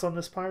any thoughts on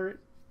this, Pirate?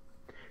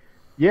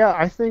 Yeah,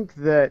 I think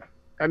that,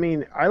 I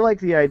mean, I like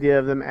the idea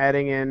of them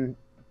adding in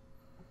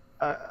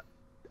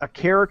a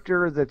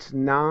character that's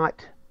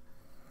not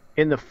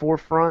in the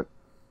forefront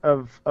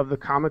of the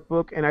comic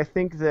book. And I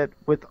think that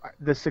with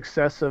the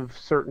success of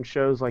certain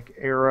shows like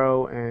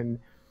Arrow and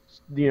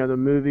the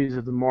movies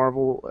of the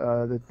Marvel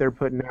that they're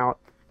putting out,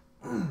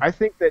 I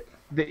think that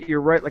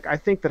you're right. Like, I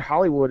think that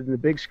Hollywood and the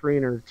big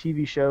screen or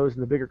TV shows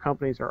and the bigger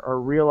companies are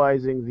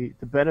realizing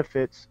the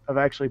benefits of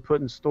actually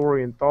putting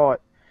story and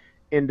thought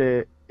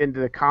into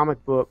the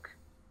comic book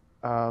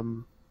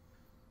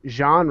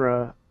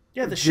genre.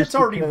 Yeah, the shit's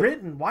already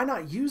written. Why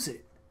not use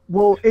it?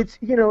 Well, it's,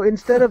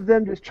 instead of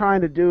them just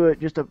trying to do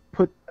it just to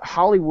put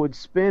Hollywood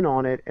spin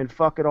on it and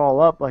fuck it all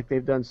up like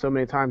they've done so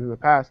many times in the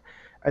past,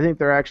 I think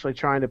they're actually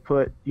trying to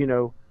put,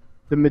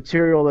 the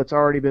material that's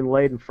already been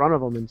laid in front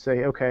of them and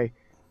say, okay,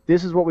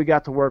 this is what we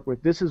got to work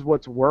with. This is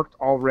what's worked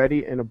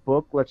already in a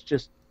book. Let's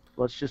just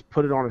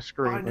put it on a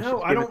screen. I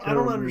know. I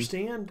don't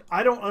understand.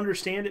 I don't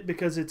understand it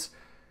because it's,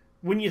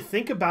 when you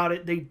think about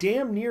it, they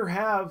damn near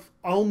have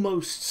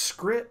almost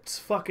scripts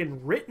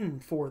fucking written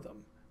for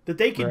them that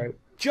they can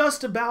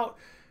just about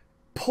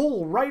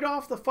pull right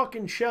off the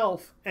fucking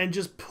shelf and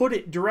just put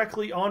it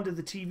directly onto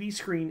the TV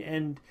screen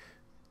and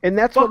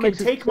that's fucking what makes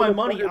take my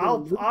money.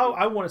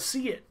 I want to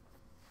see it.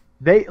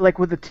 They, like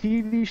with the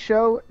TV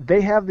show,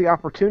 they have the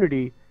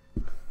opportunity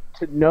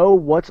to know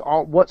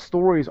what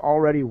stories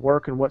already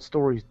work and what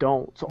stories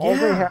don't. So all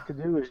they have to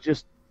do is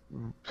just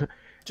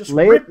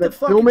rip the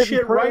fucking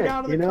shit right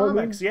out of the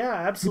comics. Yeah,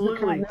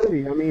 absolutely.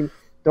 I mean,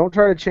 don't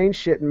try to change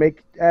shit and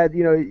add.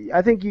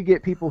 I think you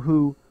get people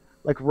who,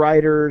 like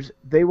writers,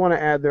 they want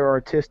to add their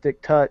artistic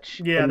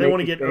touch. Yeah, they want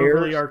to get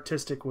overly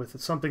artistic with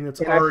it, something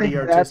that's already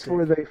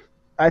artistic.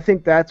 I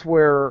think that's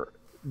where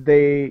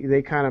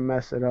they kind of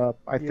mess it up.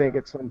 I think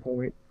at some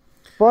point,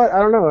 but I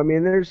don't know. I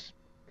mean,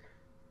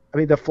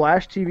 the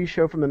Flash TV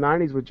show from the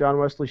 '90s with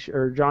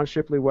John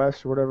Shipley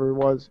West or whatever it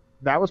was,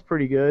 that was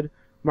pretty good.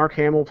 Mark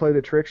Hamill played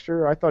the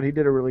Trickster. I thought he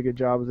did a really good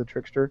job as a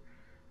Trickster.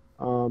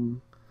 The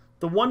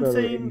one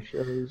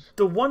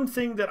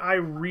thing that I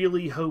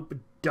really hope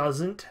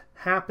doesn't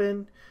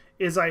happen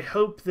is I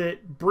hope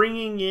that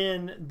bringing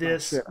in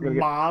this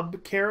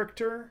mob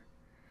character,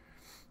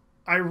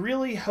 I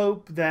really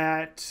hope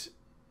that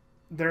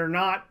they're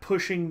not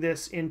pushing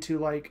this into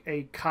like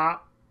a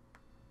cop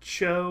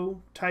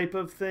show type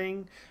of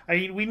thing. I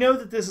mean, we know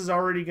that this is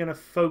already going to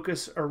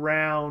focus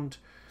around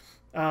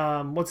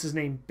what's his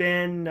name,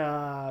 Ben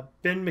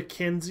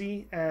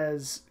McKenzie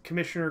as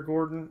Commissioner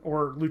Gordon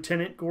or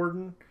Lieutenant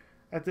Gordon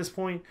at this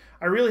point.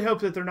 I really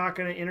hope that they're not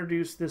going to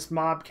introduce this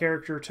mob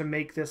character to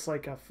make this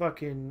like a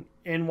fucking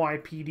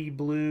NYPD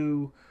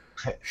Blue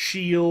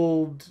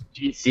Shield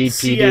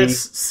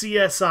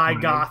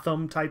CSI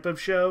Gotham type of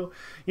show.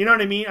 You know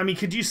what I mean? I mean,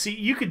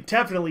 you could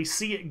definitely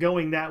see it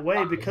going that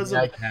way because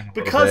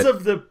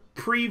of the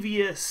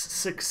previous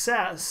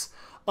success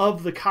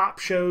of the cop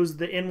shows,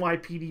 the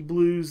NYPD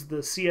Blues, the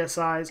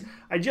CSIs.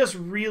 I just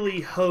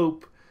really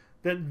hope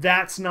that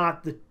that's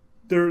not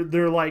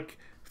they're like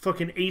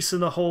fucking ace in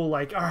the hole,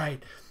 like, all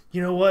right,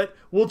 you know what?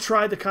 We'll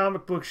try the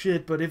comic book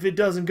shit, but if it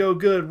doesn't go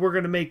good, we're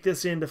going to make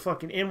this into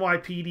fucking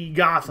NYPD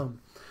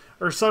Gotham.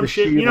 Or some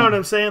shit, you know what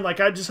I'm saying?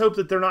 Like, I just hope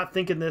that they're not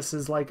thinking this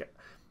is like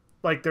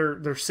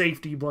their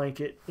safety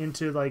blanket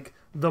into like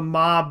the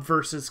mob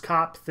versus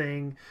cop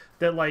thing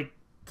that like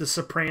the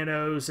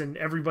Sopranos and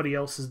everybody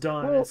else has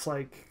done. Well, it's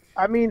like,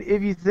 I mean,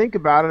 if you think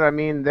about it, I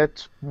mean,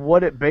 that's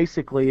what it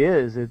basically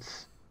is.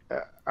 It's,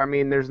 I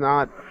mean, there's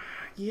not.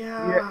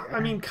 Yeah, I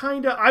mean,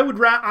 kind of.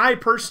 I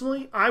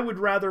personally would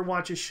rather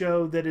watch a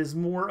show that is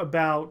more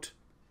about,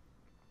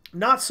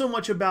 not so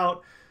much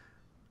about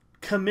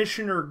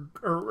Commissioner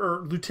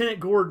or Lieutenant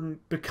Gordon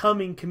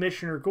becoming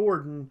Commissioner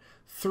Gordon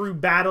through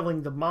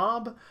battling the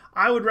mob.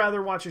 I would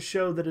rather watch a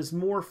show that is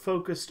more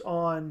focused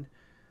on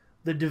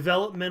the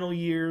developmental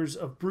years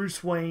of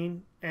Bruce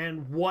Wayne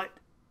and what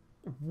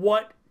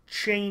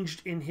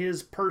changed in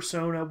his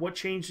persona, what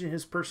changed in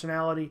his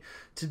personality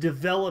to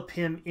develop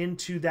him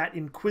into that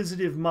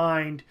inquisitive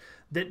mind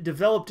that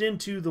developed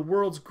into the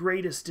world's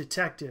greatest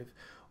detective.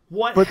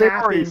 But they've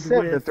already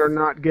said that they're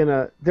not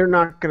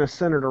gonna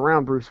center it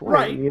around Bruce Wayne.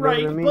 Right, you know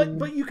right. What I mean?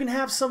 But you can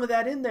have some of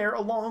that in there,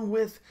 along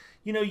with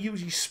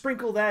you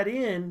sprinkle that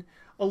in,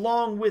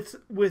 along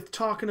with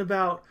talking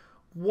about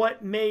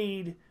what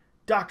made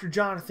Dr.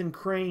 Jonathan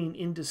Crane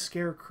into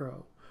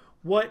Scarecrow.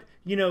 What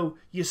you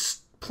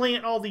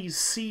plant all these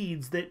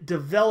seeds that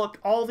developed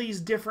all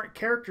these different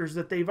characters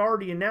that they've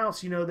already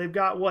announced. They've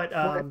got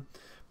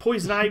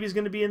Poison Ivy's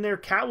going to be in there,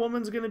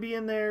 Catwoman's going to be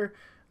in there.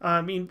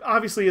 I mean,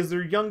 obviously, as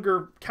their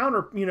younger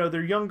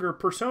their younger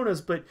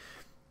personas, but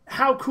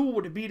how cool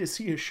would it be to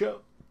see a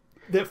show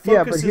that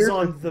focuses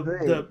on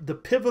the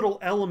pivotal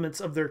elements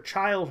of their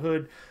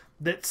childhood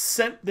that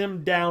sent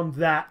them down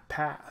that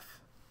path?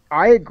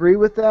 I agree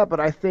with that, but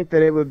I think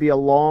that it would be a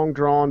long,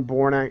 drawn,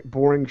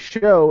 boring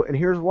show, and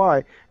here's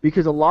why.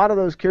 Because a lot of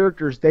those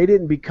characters, they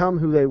didn't become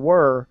who they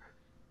were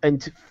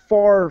until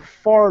far,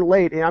 far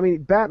late. And I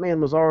mean, Batman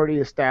was already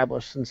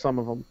established in some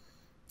of them.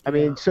 I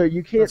mean, so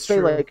you can't say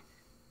true.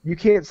 You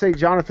can't say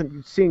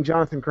seeing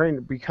Jonathan Crane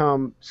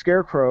become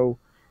Scarecrow,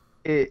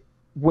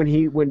 when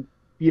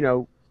you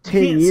know, You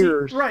 10 can't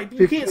years, see, right? You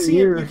 15 can't see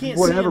years, him. You can't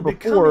see whatever him before.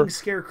 becoming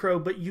Scarecrow,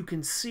 but you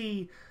can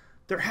see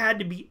there had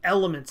to be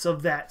elements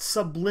of that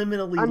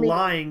subliminally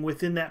lying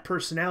within that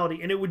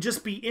personality, and it would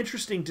just be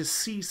interesting to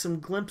see some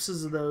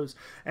glimpses of those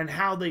and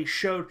how they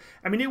showed.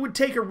 I mean, it would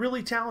take a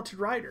really talented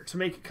writer to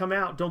make it come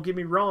out. Don't get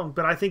me wrong,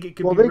 but I think it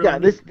could. Well, be they really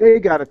got neat. this. They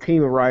got a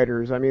team of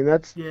writers. I mean,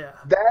 that's Yeah.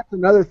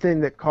 another thing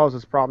that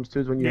causes problems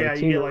too. Is when you have a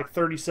team you get of like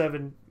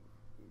 37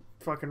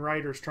 fucking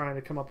writers trying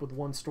to come up with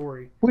one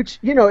story. which,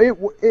 you know,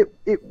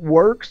 it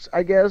works,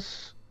 I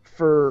guess,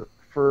 for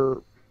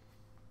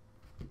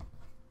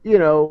you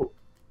know,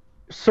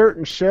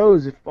 certain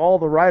shows if all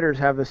the writers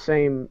have the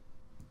same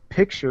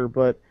picture,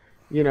 but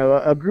you know,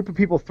 a group of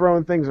people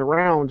throwing things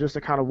around just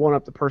to kind of one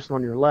up the person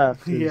on your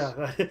left.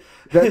 Yeah,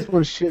 That's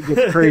when shit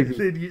gets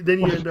crazy. then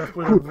you end up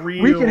with a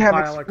real We can have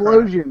pile of crap.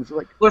 explosions.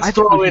 Like, Let's I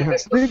think throw we in can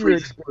have Mr. bigger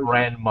Freeze's explosions.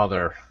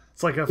 grandmother.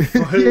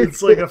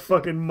 It's like a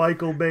fucking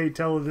Michael Bay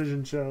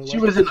television show. She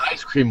was an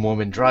ice cream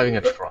woman driving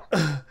a truck.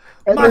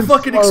 And My then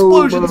fucking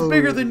slow-mo. explosion's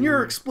bigger than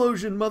your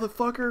explosion,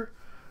 motherfucker.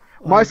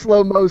 My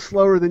slow-mo's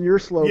slower than your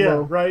slow-mo.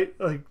 Yeah, right?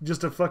 Like,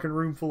 just a fucking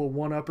room full of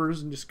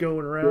one-uppers and just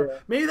going around. Yeah.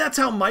 Maybe that's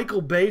how Michael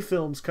Bay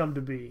films come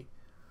to be.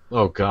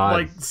 Oh, God.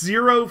 Like,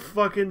 zero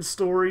fucking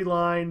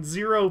storyline,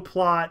 zero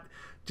plot,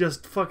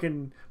 just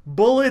fucking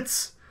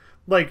bullets,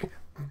 like,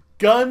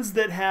 guns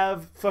that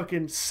have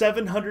fucking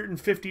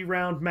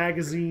 750-round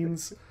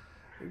magazines,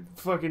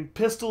 fucking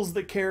pistols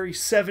that carry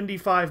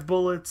 75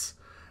 bullets,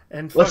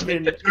 and Let's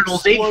fucking make the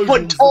turtles 8 foot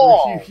explosions that are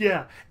tall. huge.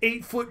 Yeah,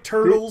 8-foot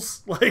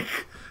turtles, like,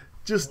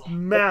 just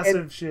massive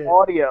And shit.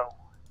 audio.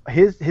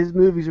 His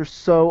movies are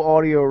so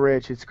audio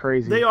rich, it's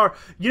crazy. They are.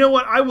 You know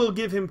what? I will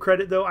give him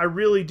credit though. I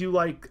really do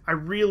like a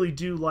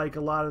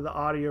lot of the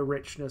audio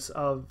richness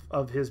of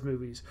his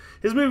movies.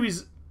 His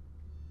movies,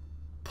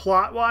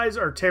 plot wise,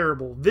 are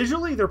terrible.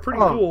 Visually, they're pretty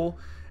cool,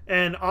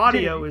 and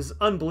audio is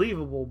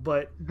unbelievable.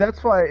 But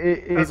that's why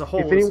as a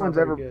whole, if it's not anyone's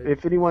very ever good.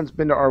 if anyone's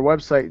been to our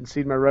website and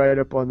seen my write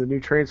up on the new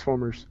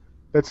Transformers,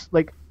 that's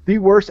like the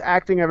worst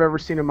acting I've ever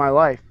seen in my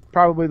life.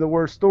 Probably the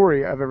worst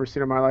story I've ever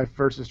seen in my life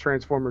versus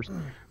Transformers.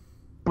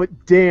 But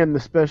damn, the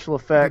special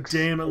effects.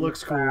 Damn, it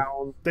looks cool.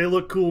 sound. They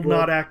look cool,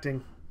 not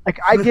acting. Like,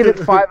 I give it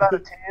 5 out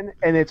of 10,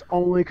 and it's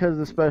only because of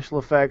the special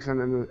effects and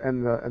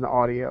the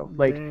audio.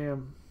 Like,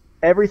 Damn.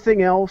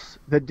 everything else,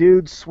 the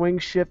dude's swing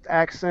shift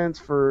accents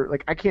for,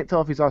 like, I can't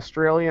tell if he's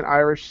Australian,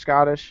 Irish,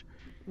 Scottish.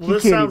 Well, He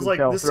this can't sounds even like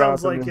tell this throughout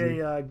sounds the like movie.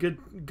 a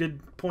good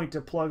point to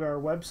plug our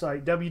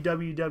website,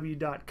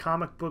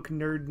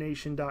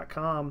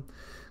 www.comicbooknerdnation.com.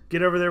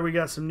 Get over there. We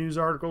got some news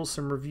articles,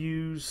 some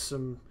reviews,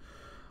 some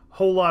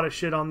whole lot of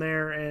shit on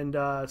there, and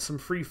some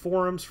free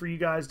forums for you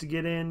guys to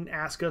get in,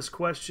 ask us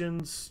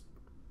questions,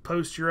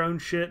 post your own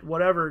shit,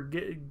 whatever.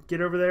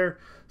 Get over there,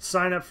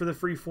 sign up for the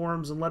free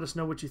forums, and let us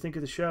know what you think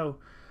of the show.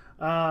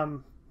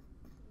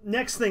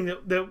 Next thing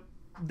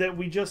that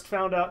we just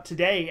found out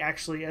today,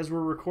 actually, as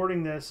we're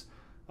recording this,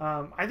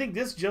 I think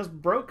this just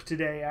broke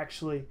today,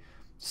 actually.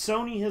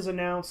 Sony has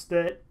announced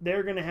that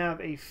they're going to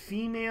have a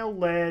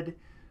female-led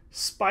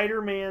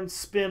Spider-Man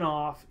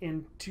spin-off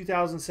in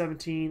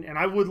 2017, and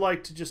I would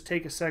like to just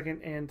take a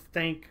second and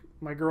thank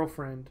my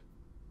girlfriend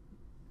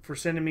for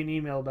sending me an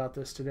email about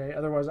this today.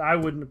 Otherwise, I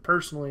wouldn't have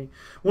personally...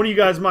 One of you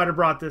guys might have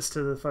brought this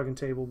to the fucking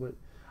table, but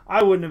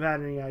I wouldn't have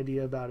had any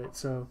idea about it.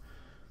 So,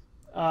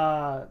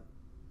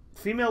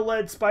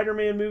 female-led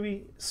Spider-Man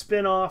movie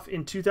spin-off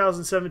in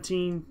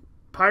 2017.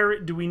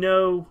 Pirate, do we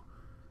know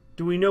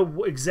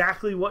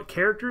exactly what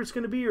character it's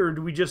going to be, or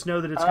do we just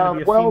know that it's going to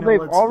be a female-led they've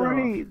spin-off?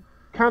 already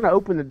kind of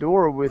opened the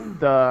door with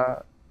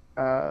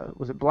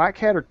was it Black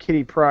Cat or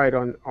Kitty Pryde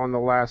on the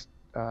last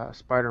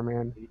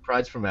Spider-Man?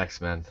 Pride's from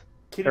X-Men.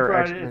 Kitty Or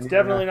Pryde. X-Men, It's yeah.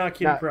 definitely not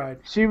Kitty Pryde.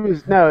 She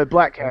was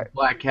Black Cat.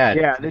 Black Cat.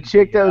 Yeah, the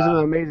chick that was in the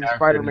Amazing character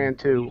Spider-Man in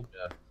 2.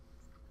 Yeah.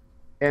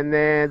 And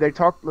then they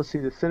talked. Let's see,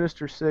 the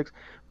Sinister Six.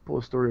 Pull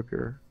a story up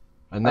here.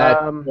 And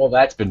that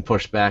that's been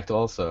pushed back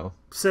also.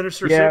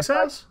 Sinister Yeah. Six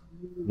has?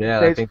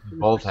 Yeah, I think they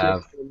both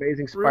have.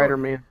 Amazing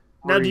Spider-Man.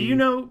 Now, do you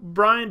know,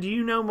 Brian, do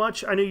you know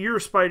much? I know you're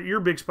you're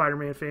a big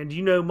Spider-Man fan. Do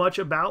you know much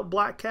about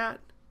Black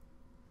Cat?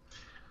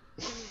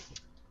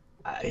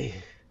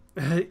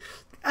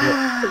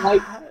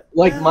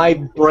 Like my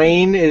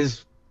brain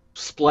is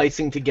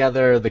splicing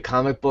together the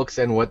comic books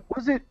and what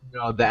Was it?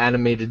 the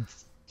animated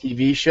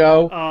TV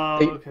show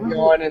they Okay. put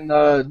on in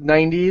the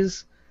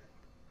 90s.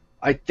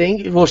 I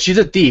think she's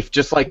a thief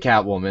just like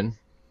Catwoman.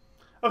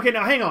 Okay,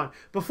 now hang on.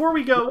 Before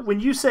we go, when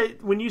you say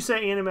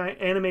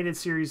animated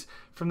series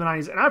from the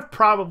 90s, and I've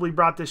probably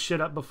brought this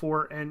shit up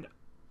before, and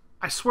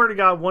I swear to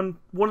God, one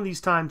of these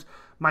times,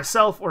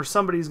 myself or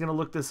somebody's going to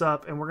look this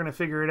up, and we're going to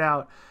figure it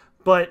out.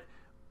 But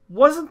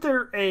wasn't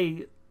there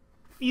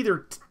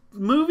either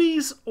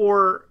movies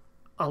or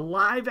a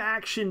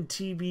live-action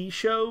TV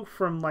show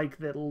from like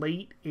the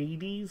late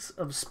 80s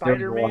of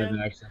Spider-Man?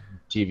 Live-action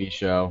TV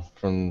show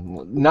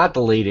from not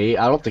the late 80s.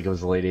 I don't think it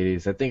was the late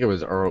 80s. I think it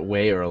was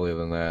way earlier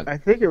than that. I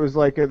think it was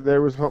like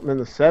there was something in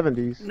the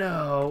 70s.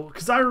 No,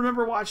 because I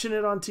remember watching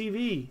it on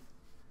TV.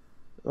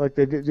 Like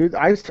they did, dude.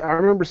 I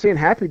remember seeing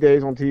Happy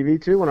Days on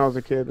TV too when I was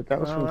a kid, but that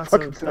was Well, from that's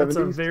fucking that's a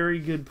 70s. very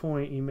good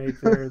point you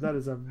make there. That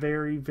is a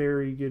very,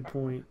 very good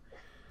point.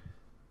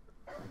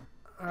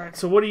 All right,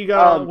 so what do you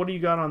got? What do you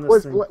got on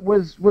this thing?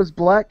 Was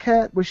Black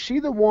Cat? Was she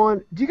the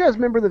one? Do you guys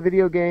remember the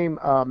video game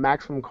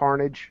Maximum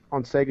Carnage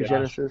on Sega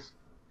Genesis?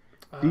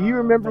 Do you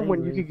remember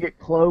when you could get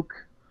Cloak,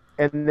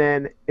 and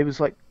then it was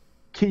like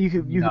you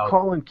could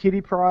call in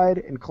Kitty Pryde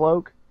and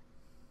Cloak?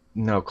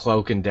 No,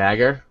 Cloak and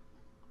Dagger.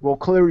 Well,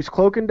 there was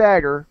Cloak and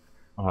Dagger,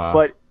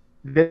 but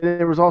then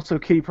there was also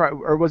Kitty Pryde,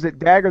 or was it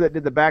Dagger that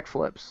did the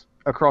backflips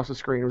across the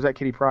screen? Or was that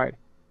Kitty Pryde?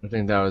 I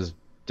think that was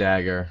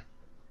Dagger.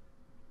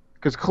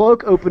 Because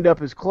Cloak opened up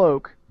his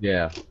cloak.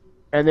 Yeah.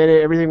 And then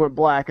everything went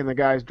black and the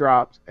guys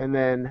dropped. And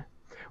then,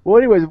 well,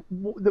 anyways,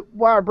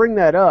 why I bring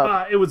that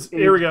up?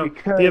 Here we go.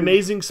 The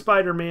Amazing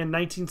Spider-Man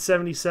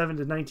 1977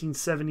 to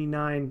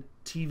 1979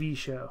 TV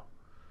show.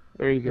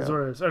 There you go. That's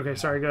what it is. Okay,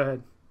 sorry, go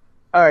ahead.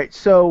 All right,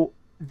 so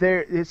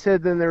it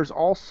said then there's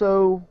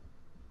also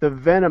the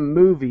Venom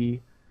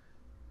movie,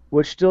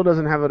 which still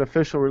doesn't have an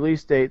official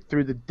release date.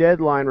 Through the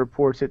Deadline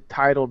reports it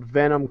titled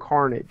Venom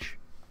Carnage.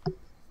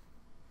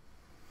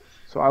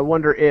 So I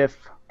wonder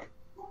if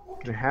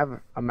they have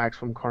a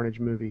Maximum Carnage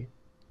movie.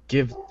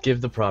 Give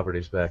the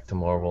properties back to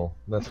Marvel.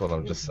 That's what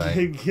I'm just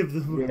saying. Give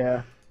them.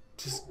 Yeah.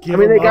 Just give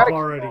them they up gotta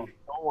already. Keep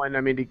going.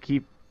 I mean, to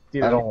keep. I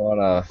don't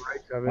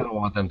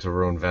want them to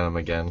ruin Venom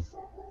again.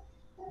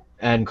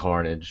 And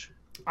Carnage.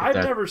 I've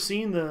never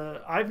seen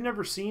the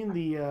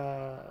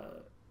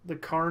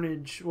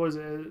Carnage. Was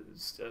it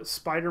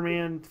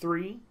Spider-Man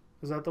 3?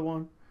 Is that the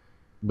one?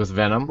 With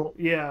Venom?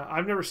 Yeah,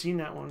 I've never seen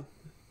that one.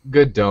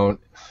 Good, don't.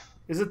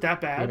 Is it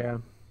that bad? Yeah.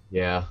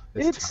 Yeah,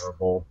 it's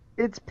terrible.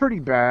 It's pretty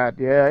bad.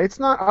 Yeah, it's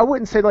not. I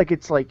wouldn't say like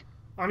it's like.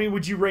 I mean,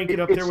 would you rank it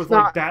up there with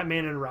like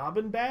Batman and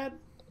Robin bad?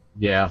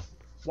 Yeah.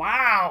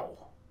 Wow.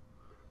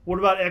 What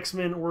about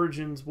X-Men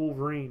Origins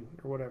Wolverine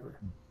or whatever?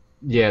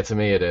 Yeah, to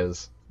me it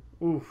is.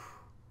 Oof.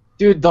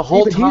 Dude, the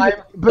whole time.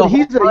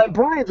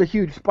 Brian's a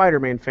huge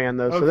Spider-Man fan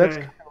though, so that's.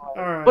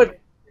 All right. But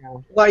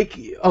like,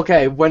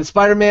 okay, when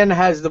Spider-Man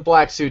has the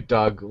black suit,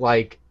 Doug,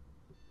 like,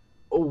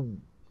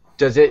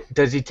 does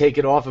he take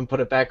it off and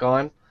put it back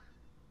on?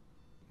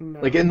 No.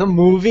 Like in the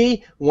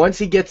movie, once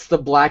he gets the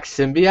black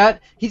symbiote,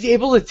 he's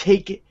able to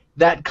take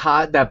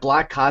that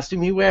black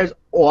costume he wears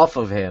off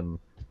of him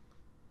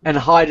and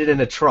hide it in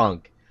a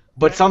trunk.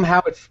 But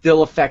somehow it's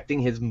still affecting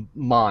his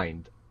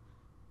mind.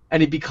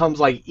 And he becomes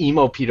like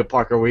emo Peter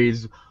Parker, where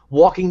he's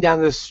walking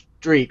down the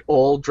street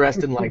all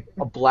dressed in like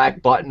a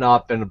black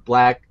button-up and a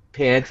black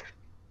pants,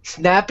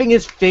 snapping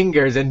his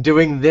fingers and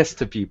doing this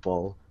to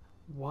people.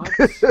 What?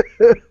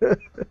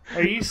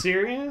 Are you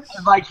serious?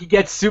 And, like, he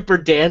gets super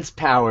dance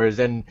powers,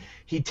 and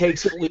he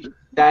takes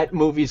that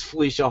movie's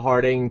Felicia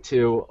Harding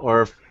to,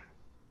 or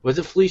was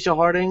it Felicia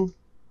Harding,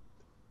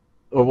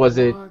 or was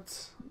it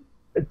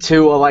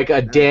to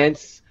a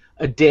dance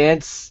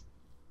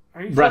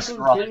Are you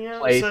restaurant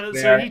place?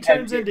 So he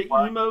turns into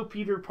emo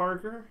Peter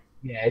Parker.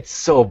 Yeah, it's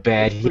so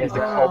bad. He has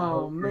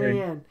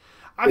man,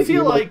 I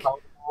feel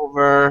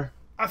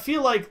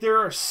like there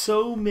are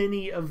so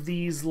many of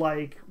these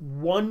like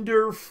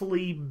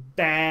wonderfully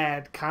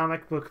bad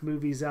comic book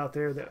movies out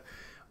there that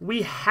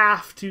we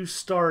have to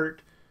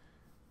start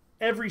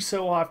every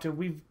so often.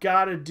 We've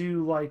got to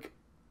do like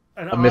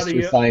a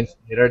Mystery Science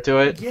Theater to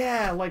it.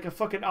 Yeah, like a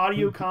fucking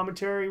audio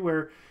commentary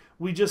where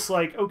we just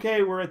like,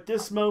 okay, we're at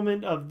this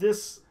moment of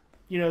this,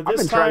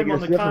 this time on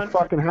the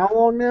fucking how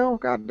long now?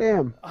 God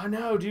damn. I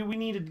know, dude.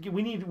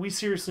 We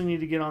seriously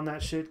need to get on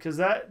that shit because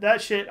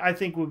that shit I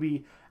think would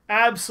be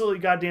absolutely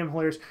goddamn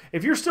hilarious.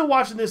 If you're still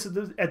watching this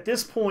at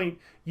this point,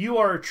 you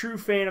are a true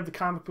fan of the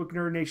Comic Book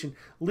Nerd Nation.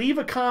 Leave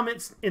a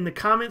comment in the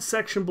comments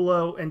section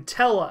below and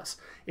tell us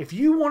if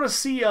you want to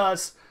see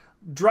us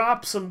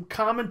drop some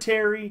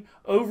commentary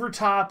over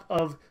top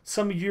of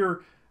some of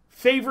your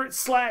favorite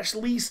 /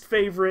 least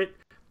favorite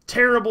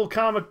terrible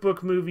comic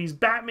book movies,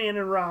 Batman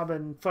and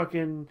Robin,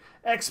 fucking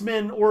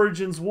X-Men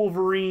Origins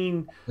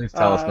Wolverine, please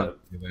tell us not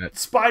to do that.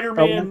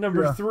 Spider-Man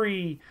number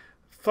 3,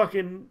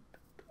 fucking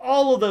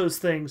all of those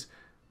things.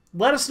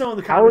 Let us know in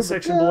the comment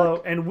section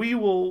below, and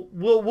we'll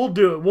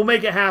do it. We'll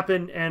make it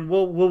happen, and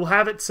we'll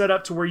have it set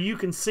up to where you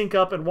can sync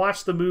up and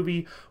watch the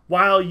movie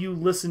while you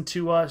listen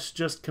to us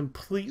just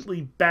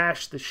completely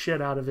bash the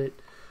shit out of it.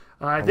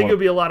 I think it'll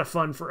be a lot of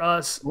fun for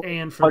us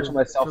and for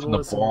myself in the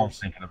listeners. ball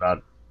thinking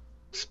about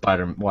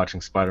watching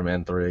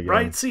Spider-Man 3 again.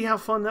 Right? See how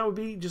fun that would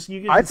be? Just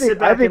you can sit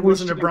back and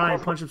listen to Brian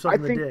punch himself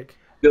in the dick.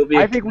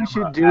 I think we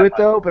should do it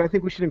though, but I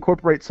think we should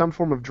incorporate some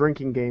form of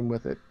drinking game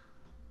with it.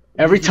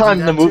 Every time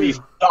the movie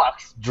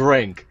sucks,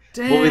 drink.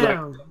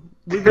 Damn.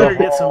 We better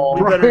get some.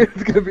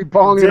 It's gonna be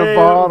bonging a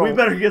bottle. We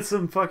better get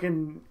some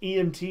fucking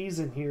EMTs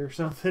in here or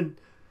something.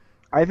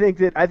 I think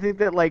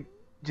that like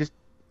just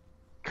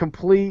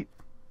complete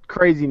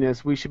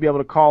craziness. We should be able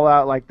to call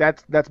out like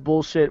that's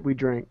bullshit. We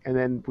drink, and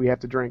then we have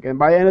to drink. And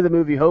by the end of the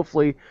movie,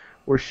 hopefully,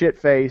 we're shit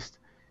faced,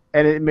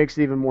 and it makes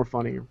it even more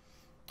funnier.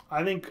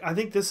 I think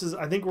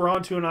we're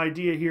on to an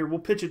idea here. We'll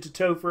pitch it to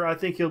Topher. I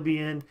think he'll be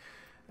in.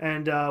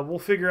 and we'll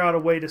figure out a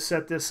way to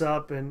set this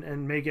up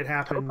and make it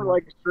happen. I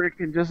like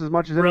drinking just as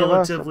much as any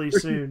relatively of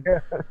us. soon.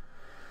 Yeah.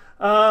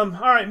 All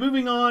right,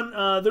 moving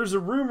on. There's a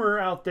rumor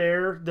out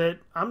there that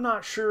I'm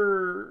not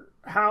sure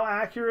how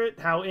accurate,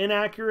 how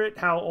inaccurate,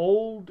 how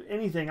old,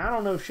 anything. I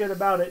don't know shit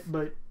about it,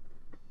 but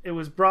it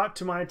was brought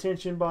to my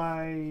attention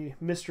by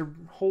Mr.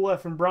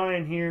 Holef and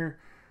Brian here.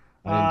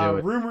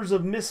 Rumors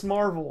of Miss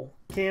Marvel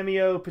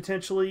cameo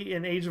potentially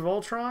in Age of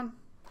Ultron.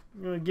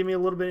 You want to give me a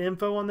little bit of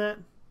info on that?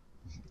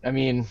 I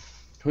mean,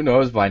 who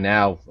knows by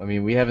now? I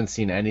mean, we haven't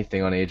seen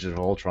anything on Age of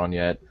Ultron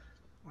yet.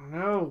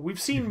 No, we've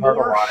seen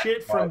more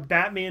shit from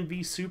Batman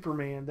v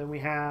Superman than we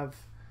have.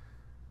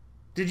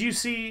 Did you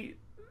see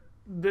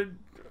the?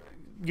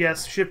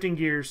 Yes, shifting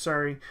gears.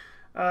 Sorry.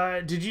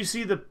 Did you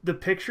see the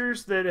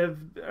pictures that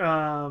have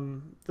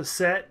the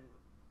set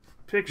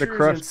pictures The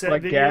crushed and set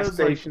like videos, gas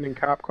station and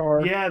cop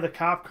car? Yeah, the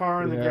cop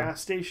car and the Yeah.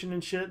 gas station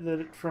and shit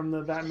that from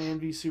the Batman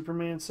v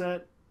Superman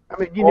set. I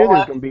mean, you knew there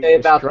was going to be say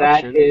about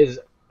that destruction. is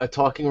a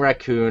talking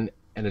raccoon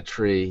and a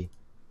tree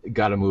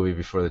got a movie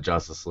before the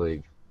Justice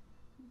League.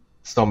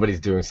 Somebody's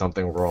doing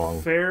something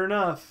wrong. Fair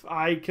enough.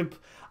 I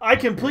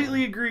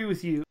completely agree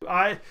with you.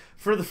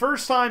 For the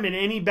first time in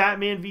any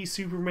Batman v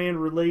Superman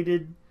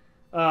related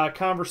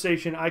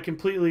conversation, I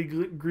completely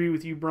agree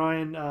with you,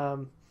 Brian.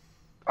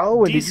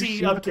 Oh, and did you DC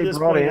see up what to they this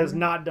brought point in? has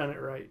not done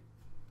it right.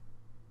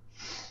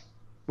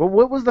 Well,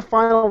 what was the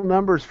final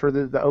numbers for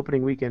the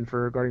opening weekend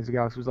for Guardians of the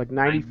Galaxy? It was like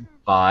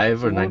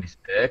 95 or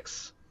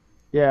 96.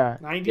 Yeah.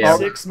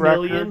 96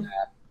 million.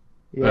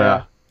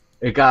 Yeah.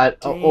 It got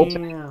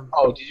opening. Damn.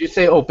 Oh, did you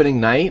say opening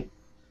night?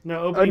 No,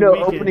 Oh opening no,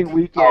 weekend. opening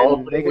weekend. Oh,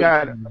 opening they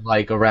got weekend,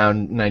 like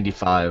around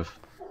 95.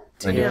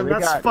 Damn, they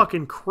that's got-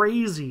 fucking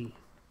crazy.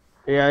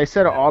 yeah, they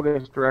set an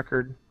August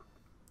record.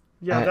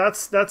 Yeah,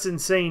 that's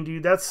insane,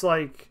 dude. That's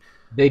like,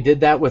 They did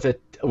that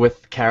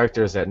with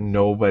characters that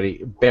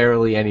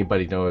barely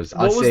anybody knows.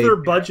 what was their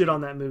budget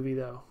on that movie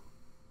though?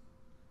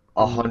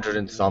 100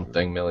 and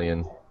something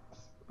million.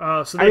 So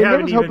I they mean, they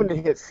haven't was even. hoping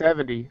to hit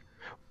 70,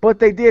 but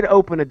they did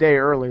open a day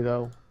early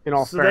though. In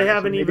all So fairness, they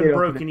haven't and even did open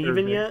broken it even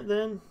Thursday. yet.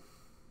 Then.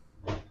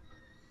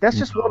 That's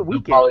just one They'll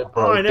weekend. probably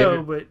Oh, I broke-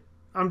 know, but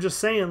I'm just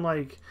saying,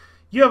 like,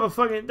 you have a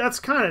fucking. That's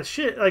kind of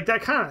shit. Like,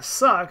 that kind of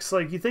sucks.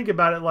 Like, you think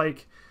about it,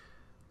 like,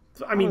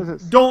 I How mean,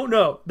 does it- don't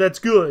know. That's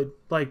good.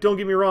 Like, don't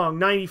get me wrong.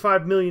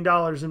 $95 million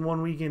in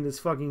one weekend is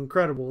fucking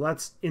incredible.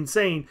 That's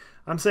insane.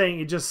 I'm saying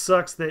it just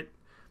sucks that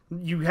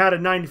you had a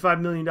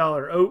 $95 million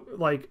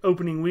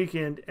opening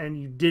weekend and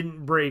you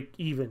didn't break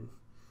even.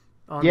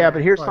 On Yeah, that.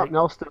 but here's Like, something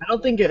else. I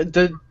don't think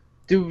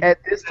do At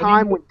this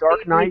time, when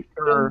Dark Knight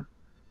or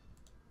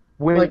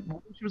when Like,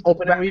 which was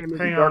opening Batman week-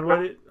 movie, Hang Dark on.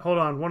 Knight? Hold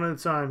on. One at a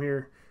time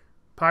here.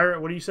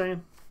 Pirate, what are you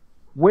saying?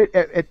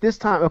 At this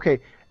time, okay.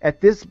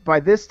 By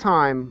this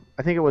time,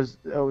 I think it was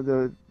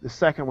the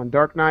second one,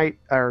 Dark Knight.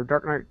 Dark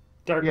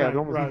Yeah, Knight. the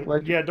one with Right. Heath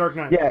Ledger. Yeah, Dark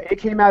Knight. Yeah, it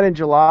came out in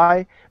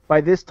July.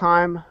 By this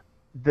time,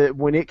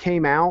 when it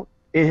came out,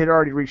 it had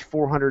already reached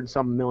 $400 and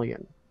some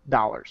million.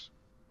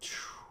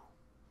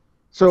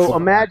 So Crazy.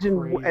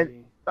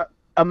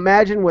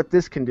 imagine what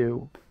this can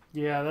do.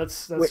 Yeah,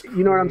 that's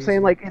You know what I'm crazy.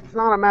 saying? Like, it's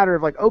not a matter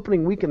of like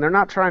opening weekend. They're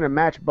not trying to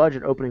match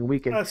budget opening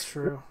weekend. That's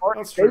true.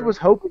 That's They true. was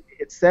hoping to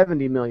hit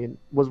 70 million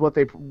was what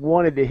they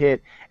wanted to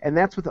hit, and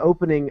that's with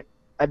opening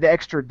the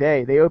extra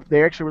day.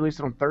 They actually released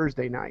it on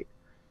Thursday night.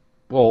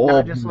 Well, Not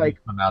all just movies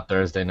like- come out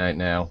Thursday night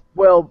now.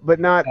 Well, but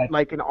not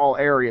like in all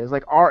areas.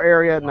 Like our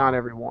area, not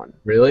everyone.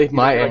 Really?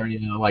 My like- area,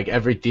 like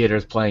every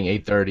theater's playing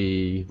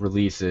 8:30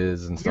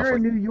 releases and stuff You're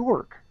like in New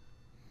York.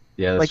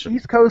 Yeah, that's Like true.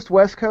 East Coast,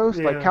 West Coast,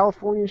 like Yeah.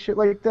 California and shit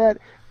like that.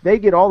 They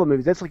get all the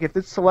movies. That's like if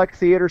it's select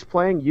theaters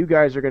playing, you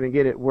guys are gonna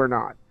get it. We're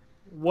not.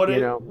 What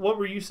you know. what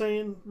were you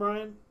saying,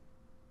 Brian?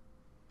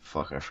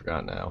 Fuck, I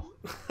forgot now.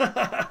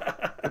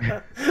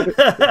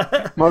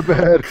 My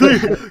bad.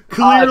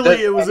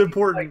 Clearly, it was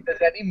important.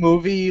 Does any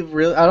movie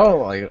really? I don't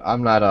like.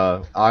 I'm not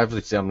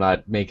obviously I'm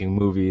not making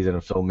movies and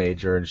a film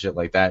major and shit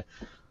like that.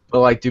 But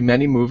like, do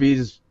many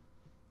movies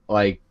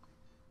like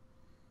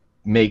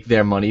make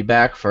their money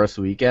back first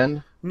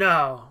weekend?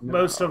 No, No.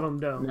 most of them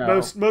don't. No.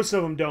 Most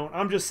of them don't.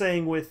 I'm just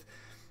saying with.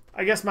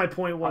 I guess my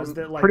point was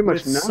that like pretty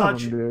much with none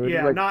such of them, dude.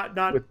 yeah Like,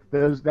 not with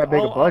that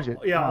big a budget.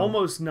 yeah, No.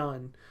 almost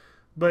none.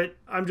 But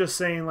I'm just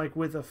saying like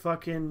with a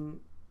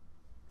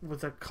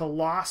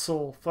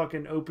colossal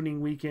fucking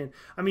opening weekend.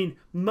 I mean,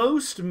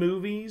 most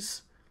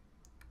movies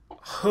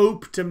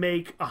hope to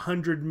make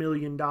 $100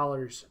 million.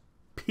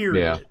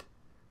 Period. Yeah.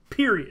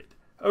 Period.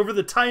 Over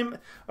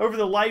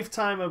the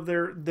lifetime of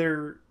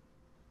their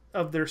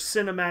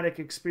cinematic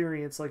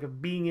experience, like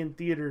of being in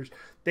theaters,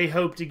 they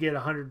hope to get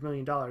 $100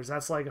 million.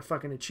 That's like a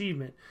fucking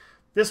achievement.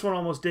 This one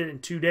almost did it in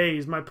 2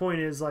 days. My point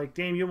is like,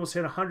 damn, you almost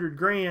hit $100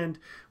 grand,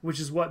 which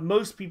is what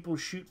most people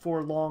shoot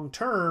for long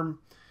term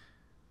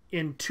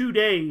in 2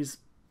 days.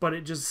 But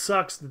it just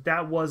sucks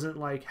that wasn't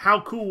like,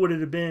 how cool would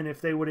it have been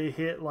if they would have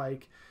hit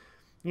like,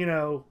 you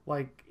know,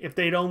 like if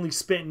they'd only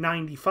spent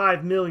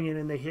 95 million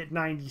and they hit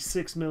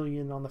 96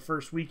 million on the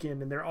first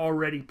weekend and they're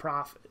already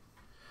profit.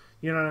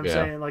 You know what I'm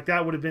saying? Like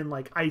that would have been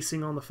like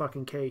icing on the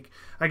fucking cake,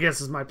 I guess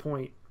is my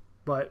point.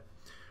 But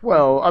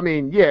Well, I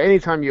mean, yeah,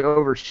 anytime you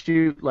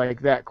overshoot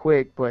like that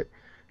quick, but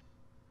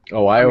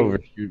Oh, I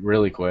overshoot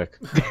really quick.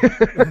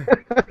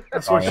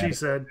 That's what she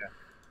said.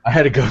 I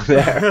had to go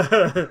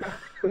there.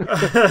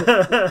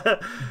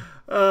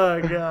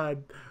 Oh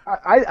God.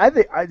 I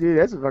think dude,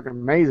 that's fucking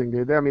amazing,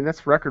 dude. I mean,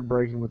 that's record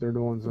breaking what they're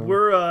doing. So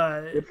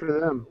good for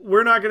them.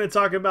 We're not going to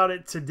talk about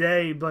it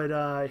today,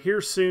 but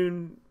here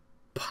soon,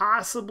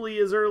 possibly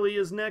as early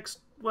as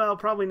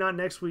probably not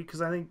next week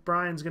because I think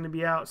Brian's going to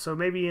be out. So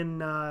maybe in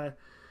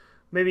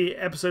maybe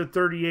episode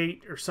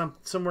 38 or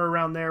somewhere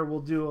around there, we'll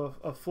do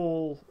a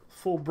full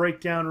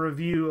breakdown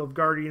review of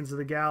Guardians of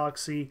the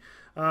Galaxy.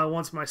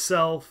 Once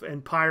myself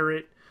and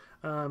Pirate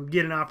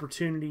get an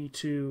opportunity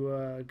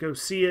to go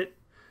see it,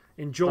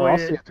 enjoy I'll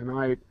it, see it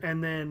tonight.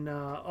 and then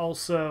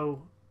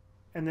also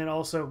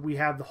we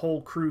have the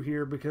whole crew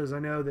here because I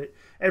know that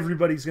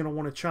everybody's going to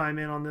want to chime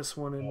in on this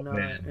one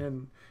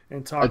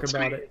and talk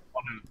about it.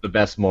 One of the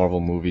best Marvel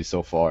movies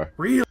so far.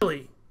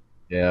 Really?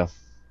 Yeah,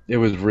 it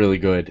was really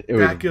good.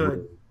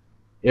 Good.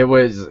 It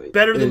was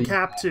better than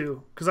Cap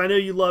 2 because I know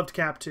you loved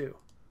Cap 2.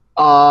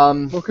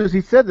 Well, because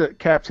he said that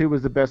Cap 2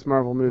 was the best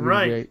Marvel movie.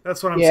 Right.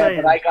 That's what I'm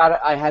saying.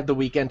 But I had the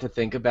weekend to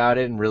think about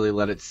it and really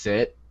let it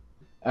sit,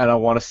 and I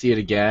want to see it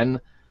again.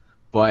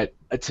 But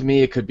to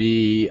me, it could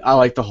be. I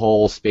like the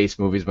whole space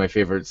movies. My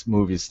favorite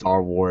movie is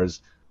Star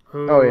Wars.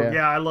 Oh yeah.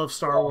 Yeah, I love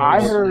Star Wars.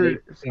 I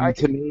heard.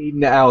 To me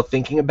now,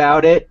 thinking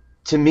about it,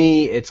 to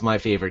me, it's my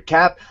favorite.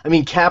 Cap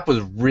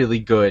was really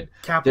good.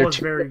 Cap was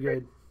very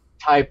good.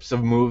 Types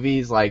of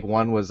movies, like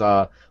one was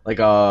like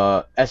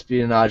a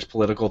espionage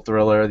political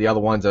thriller, the other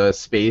one's a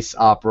space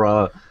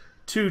opera.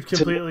 Two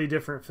completely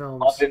different films.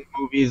 Loving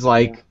movies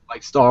like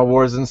Star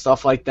Wars and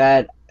stuff like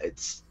that.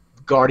 It's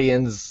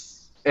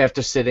Guardians,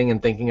 after sitting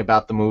and thinking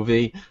about the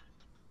movie,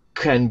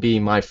 can be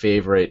my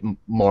favorite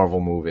Marvel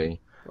movie.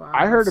 Wow,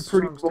 I heard a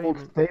pretty bold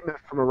statement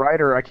from a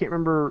writer. I can't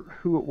remember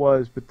who it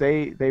was, but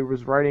they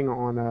was writing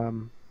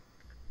on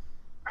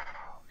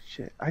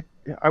shit.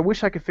 I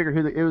wish I could figure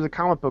who it was. A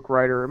comic book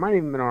writer. It might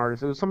even been an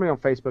artist. It was somebody on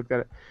Facebook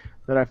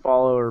that I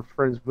follow or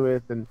friends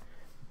with, and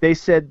they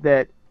said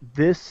that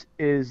this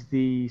is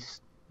the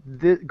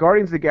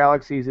Guardians of the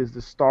Galaxies is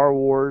the Star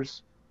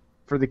Wars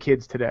for the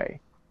kids today.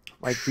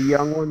 Like the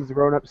young ones, the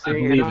grown up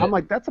seeing it. And I'm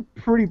like, that's a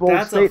pretty bold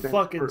statement. That's a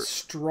fucking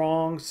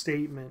strong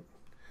statement.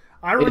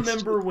 I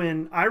remember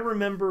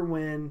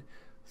when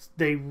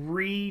they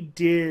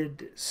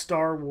redid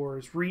Star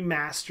Wars,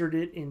 remastered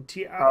it in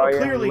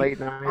clearly late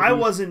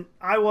 90s.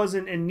 I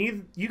wasn't, and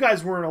neither you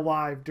guys weren't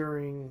alive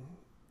during.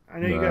 I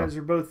know you guys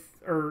are both,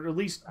 or at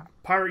least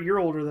Pirate, you're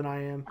older than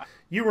I am.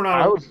 You were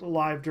not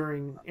alive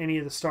during any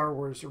of the Star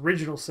Wars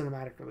original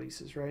cinematic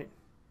releases, right?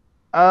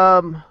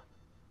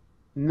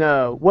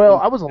 No. Well,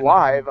 I was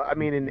alive. I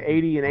mean, in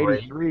 80 and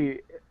 83,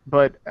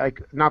 but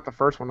like not the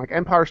first one. Like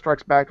Empire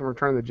Strikes Back and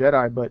Return of the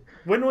Jedi. But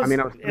when was I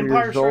was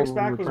Empire Strikes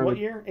Back? Was what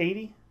year?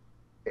 80.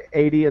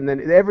 80, and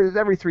then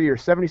every 3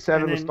 years.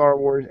 77 was Star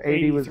Wars.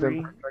 80 was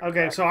Empire Strikes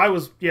Okay, Back. so I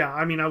was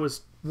I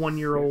was 1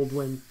 year old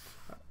when.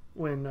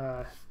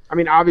 I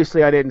mean,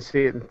 obviously, I didn't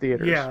see it in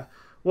theaters. Yeah.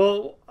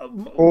 Well,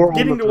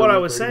 getting to what I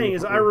was saying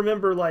is I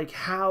remember like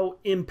how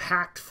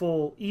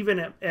impactful, even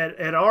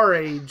at our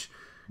age,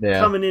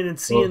 coming in and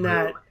seeing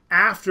that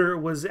after it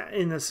was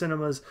in the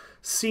cinemas,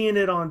 seeing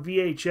it on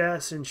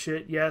VHS and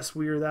shit. Yes,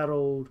 we are that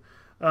old.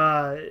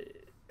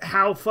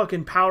 How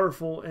fucking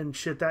powerful and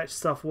shit that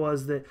stuff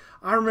was. That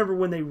I remember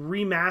when they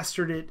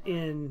remastered it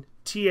in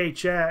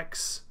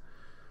THX.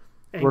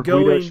 And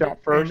going,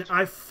 and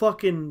I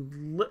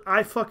fucking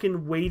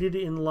waited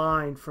in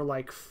line for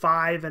like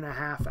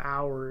 5.5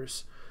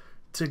 hours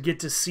to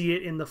get to see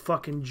it in the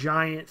fucking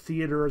giant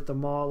theater at the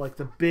mall, like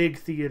the big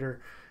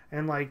theater.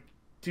 And like,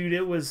 dude,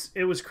 it was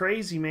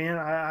crazy, man.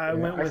 I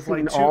went with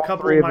like a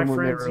couple of my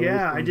friends.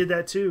 Yeah, I did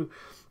that too.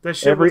 That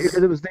shit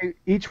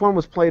each one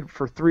was played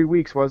for 3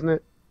 weeks, wasn't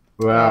it?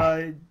 Yeah,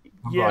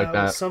 it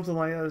was something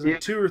like that. It was like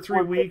 2 or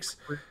 3 weeks.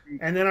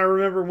 And then I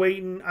remember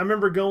waiting. I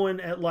remember going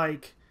at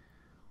like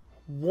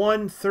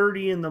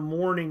 1:30 in the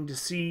morning to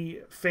see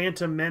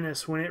Phantom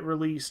Menace when it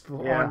released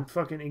on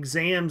fucking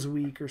exams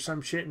week or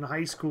some shit in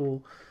high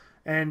school,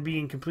 and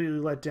being completely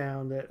let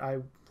down that I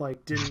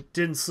like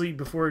didn't sleep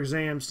before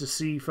exams to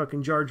see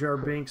fucking Jar Jar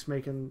Binks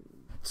making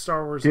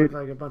Star Wars look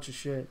like a bunch of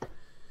shit.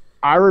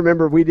 I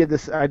remember we did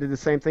this. I did the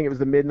same thing. It was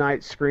the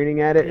midnight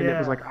screening at it, and it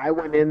was like I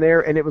went in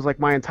there, and it was like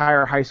my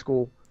entire high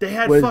school. They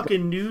had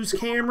fucking news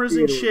cameras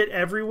and shit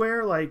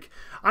everywhere. Like,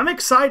 I'm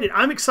excited.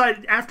 I'm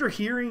excited after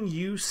hearing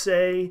you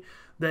say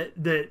that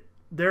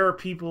there are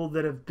people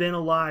that have been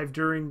alive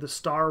during the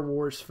Star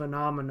Wars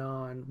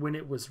phenomenon when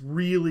it was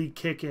really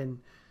kicking.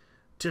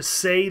 To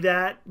say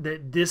that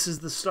this is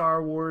the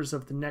Star Wars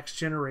of the next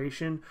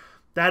generation,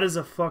 that is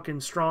a fucking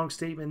strong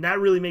statement. That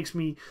really makes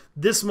me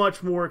this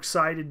much more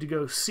excited to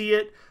go see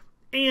it.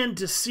 and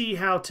to see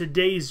how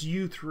today's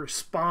youth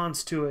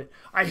responds to it.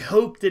 I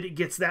hope that it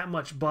gets that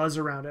much buzz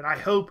around it. I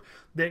hope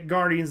that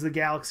Guardians of the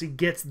Galaxy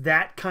gets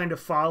that kind of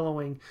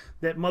following,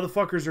 that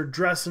motherfuckers are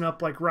dressing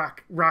up like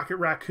Rocket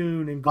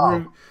Raccoon and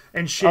Groot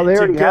and shit they to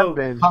already go. have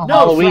been.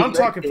 No, I'm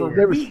talking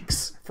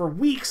for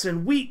weeks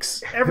and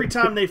weeks. Every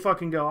time they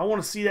fucking go, I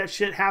want to see that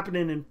shit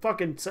happening in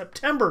fucking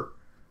September.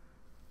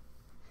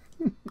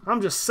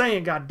 I'm just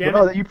saying, goddammit.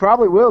 Well, you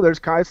probably will. There's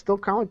still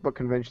comic book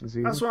convention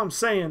season. That's what I'm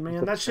saying,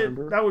 man.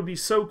 September. That would be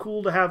so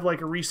cool to have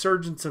like a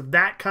resurgence of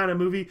that kind of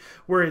movie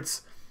where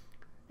it's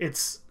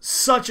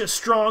such a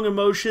strong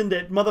emotion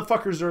that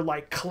motherfuckers are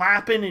like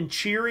clapping and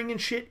cheering and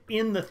shit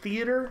in the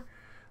theater.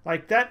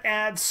 Like that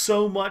adds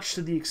so much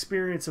to the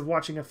experience of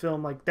watching a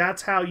film. Like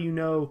that's how you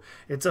know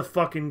it's a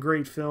fucking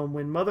great film,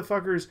 when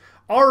motherfuckers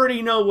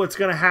already know what's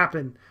going to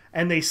happen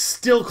and they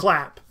still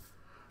clap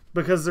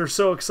because they're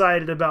so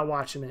excited about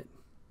watching it.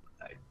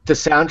 The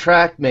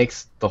soundtrack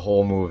makes the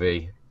whole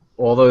movie.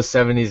 All those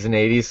 70s and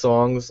 80s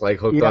songs, like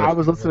hooked on. I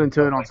was listening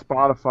to it on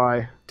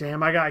Spotify.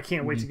 Damn, I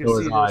can't wait to go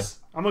see this.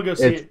 I'm gonna go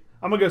see it.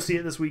 I'm gonna go see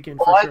it this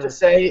weekend. All I have to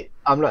say,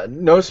 I'm not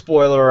no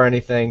spoiler or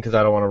anything because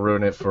I don't want to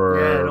ruin it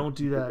for. Yeah, don't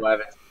do that.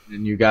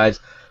 And you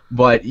guys,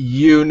 but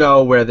you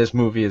know where this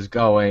movie is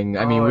going.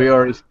 I mean, we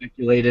already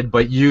speculated,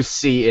 but you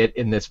see it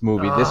in this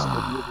movie. This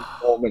movie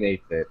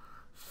culminates it.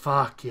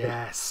 Fuck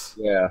yes.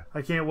 Yeah.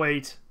 I can't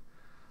wait.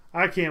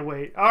 All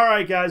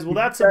right, guys. Well,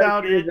 that's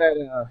about it.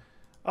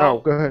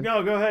 Go ahead.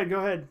 No, go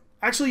ahead.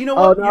 Actually, you know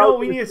what? You know what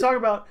we need to talk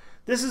about?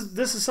 This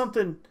is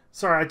something.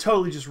 Sorry, I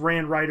totally just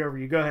ran right over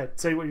you. Go ahead.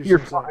 Say what you're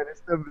fine. Saying.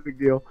 It's no big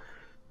deal.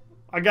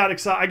 I got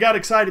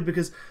excited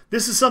because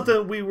this is something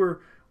that we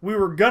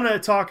were gonna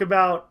talk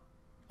about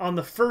on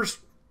the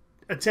first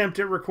attempt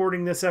at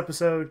recording this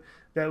episode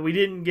that we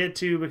didn't get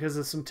to because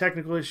of some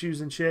technical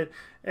issues and shit.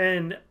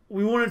 And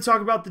we wanted to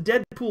talk about the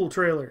Deadpool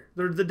trailer,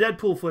 the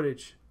Deadpool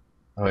footage.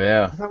 Oh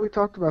yeah. I thought we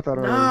talked about that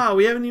already. No,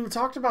 we haven't even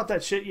talked about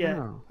that shit yet.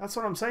 No. That's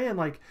what I'm saying.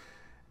 Like,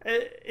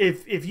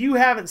 if you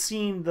haven't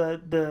seen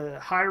the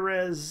high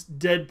res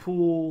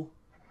Deadpool,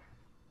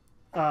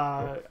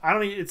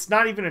 it's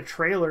not even a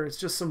trailer. It's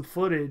just some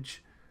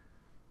footage.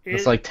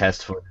 It's like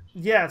test footage.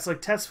 Yeah, it's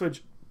like test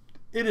footage.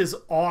 It is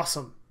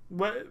awesome.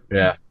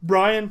 Yeah.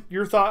 Brian,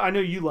 your thought? I know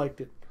you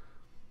liked it.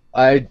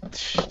 I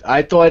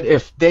thought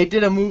if they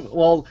did a movie,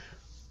 well,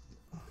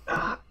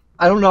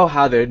 I don't know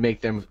how they'd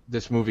make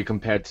this movie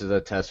compared to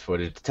the test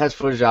footage. The test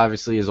footage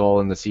obviously is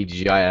all in the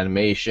CGI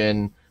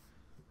animation.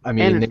 I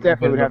mean, and it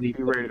definitely would have to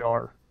be rated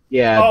R.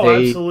 Yeah,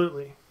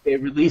 absolutely. They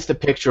released a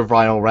picture of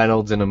Ryan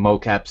Reynolds in a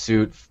mocap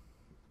suit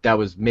that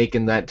was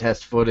making that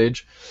test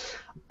footage.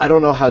 I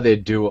don't know how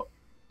they'd do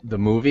the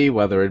movie,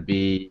 whether it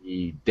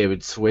be they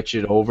would switch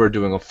it over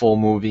doing a full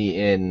movie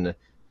in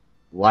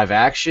live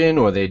action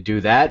or they'd do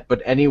that,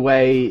 but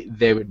anyway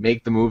they would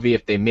make the movie.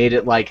 If they made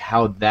it like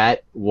how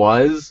that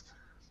was,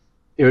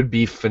 it would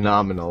be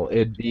phenomenal.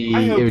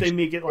 I hope they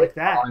make it like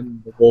that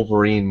on the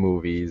Wolverine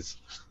movies.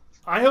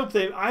 I hope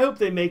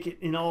they make it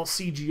in all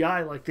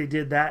CGI like they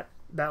did that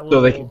little...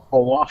 So they can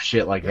pull off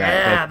shit like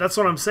that. Yeah, that's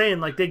what I'm saying.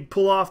 Like they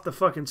pull off the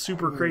fucking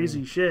super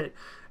crazy shit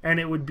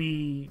and it would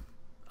be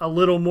a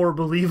little more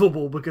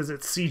believable because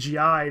it's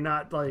CGI,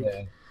 not like...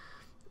 Yeah.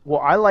 Well,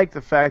 I like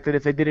the fact that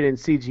if they did it in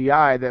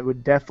CGI, that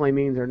would definitely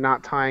mean they're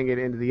not tying it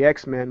into the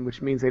X-Men,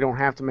 which means they don't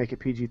have to make it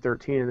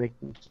PG-13 and they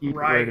can keep it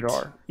rated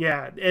R.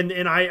 Yeah,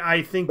 and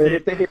I think but that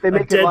if they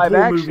make a it live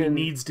Deadpool action, movie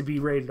needs to be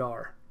rated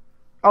R.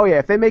 Oh yeah,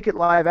 if they make it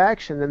live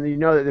action, then you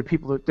know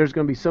that there's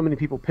going to be so many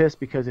people pissed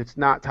because it's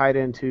not tied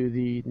into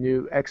the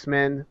new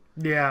X-Men.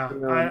 Yeah,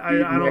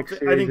 I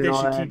think they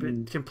should keep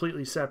it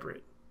completely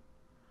separate.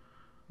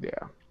 Yeah.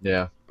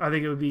 Yeah. I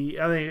think it would be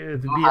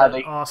an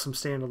awesome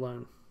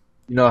standalone.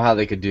 You know how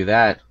they could do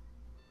that?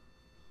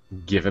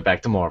 Give it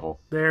back to Marvel.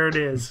 There it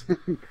is.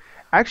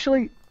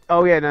 Actually,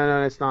 oh yeah,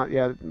 no, it's not.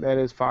 Yeah, that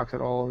is Fox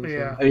at all.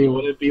 Yeah. I mean,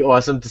 would it be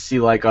awesome to see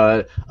like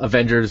a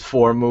Avengers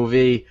 4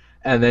 movie,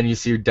 and then you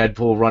see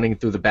Deadpool running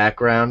through the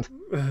background,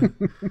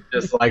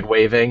 just like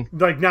waving,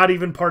 like not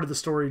even part of the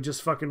story,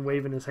 just fucking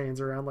waving his hands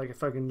around like a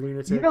fucking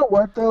lunatic. You know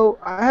what though?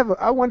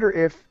 I wonder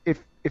if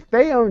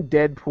they own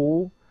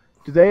Deadpool,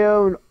 do they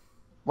own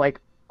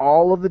like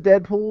all of the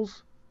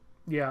Deadpools?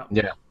 Yeah.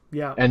 Yeah.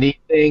 Yeah.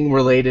 Anything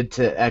related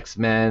to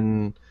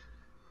X-Men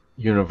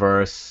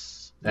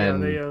universe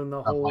and they own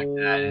the whole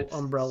like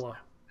umbrella.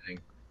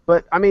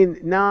 But I mean,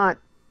 not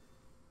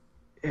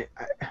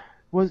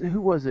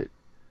who was it?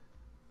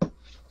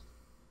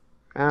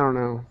 I don't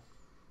know.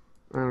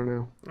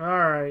 All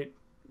right.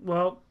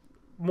 Well,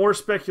 more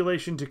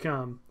speculation to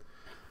come.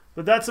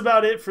 But that's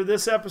about it for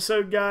this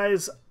episode,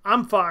 guys.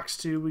 I'm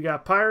Fox2. We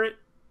got Pirate.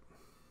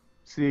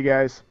 See you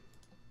guys.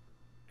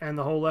 And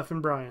the whole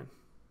effing Brian.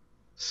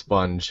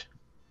 Sponge.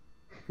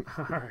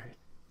 All right.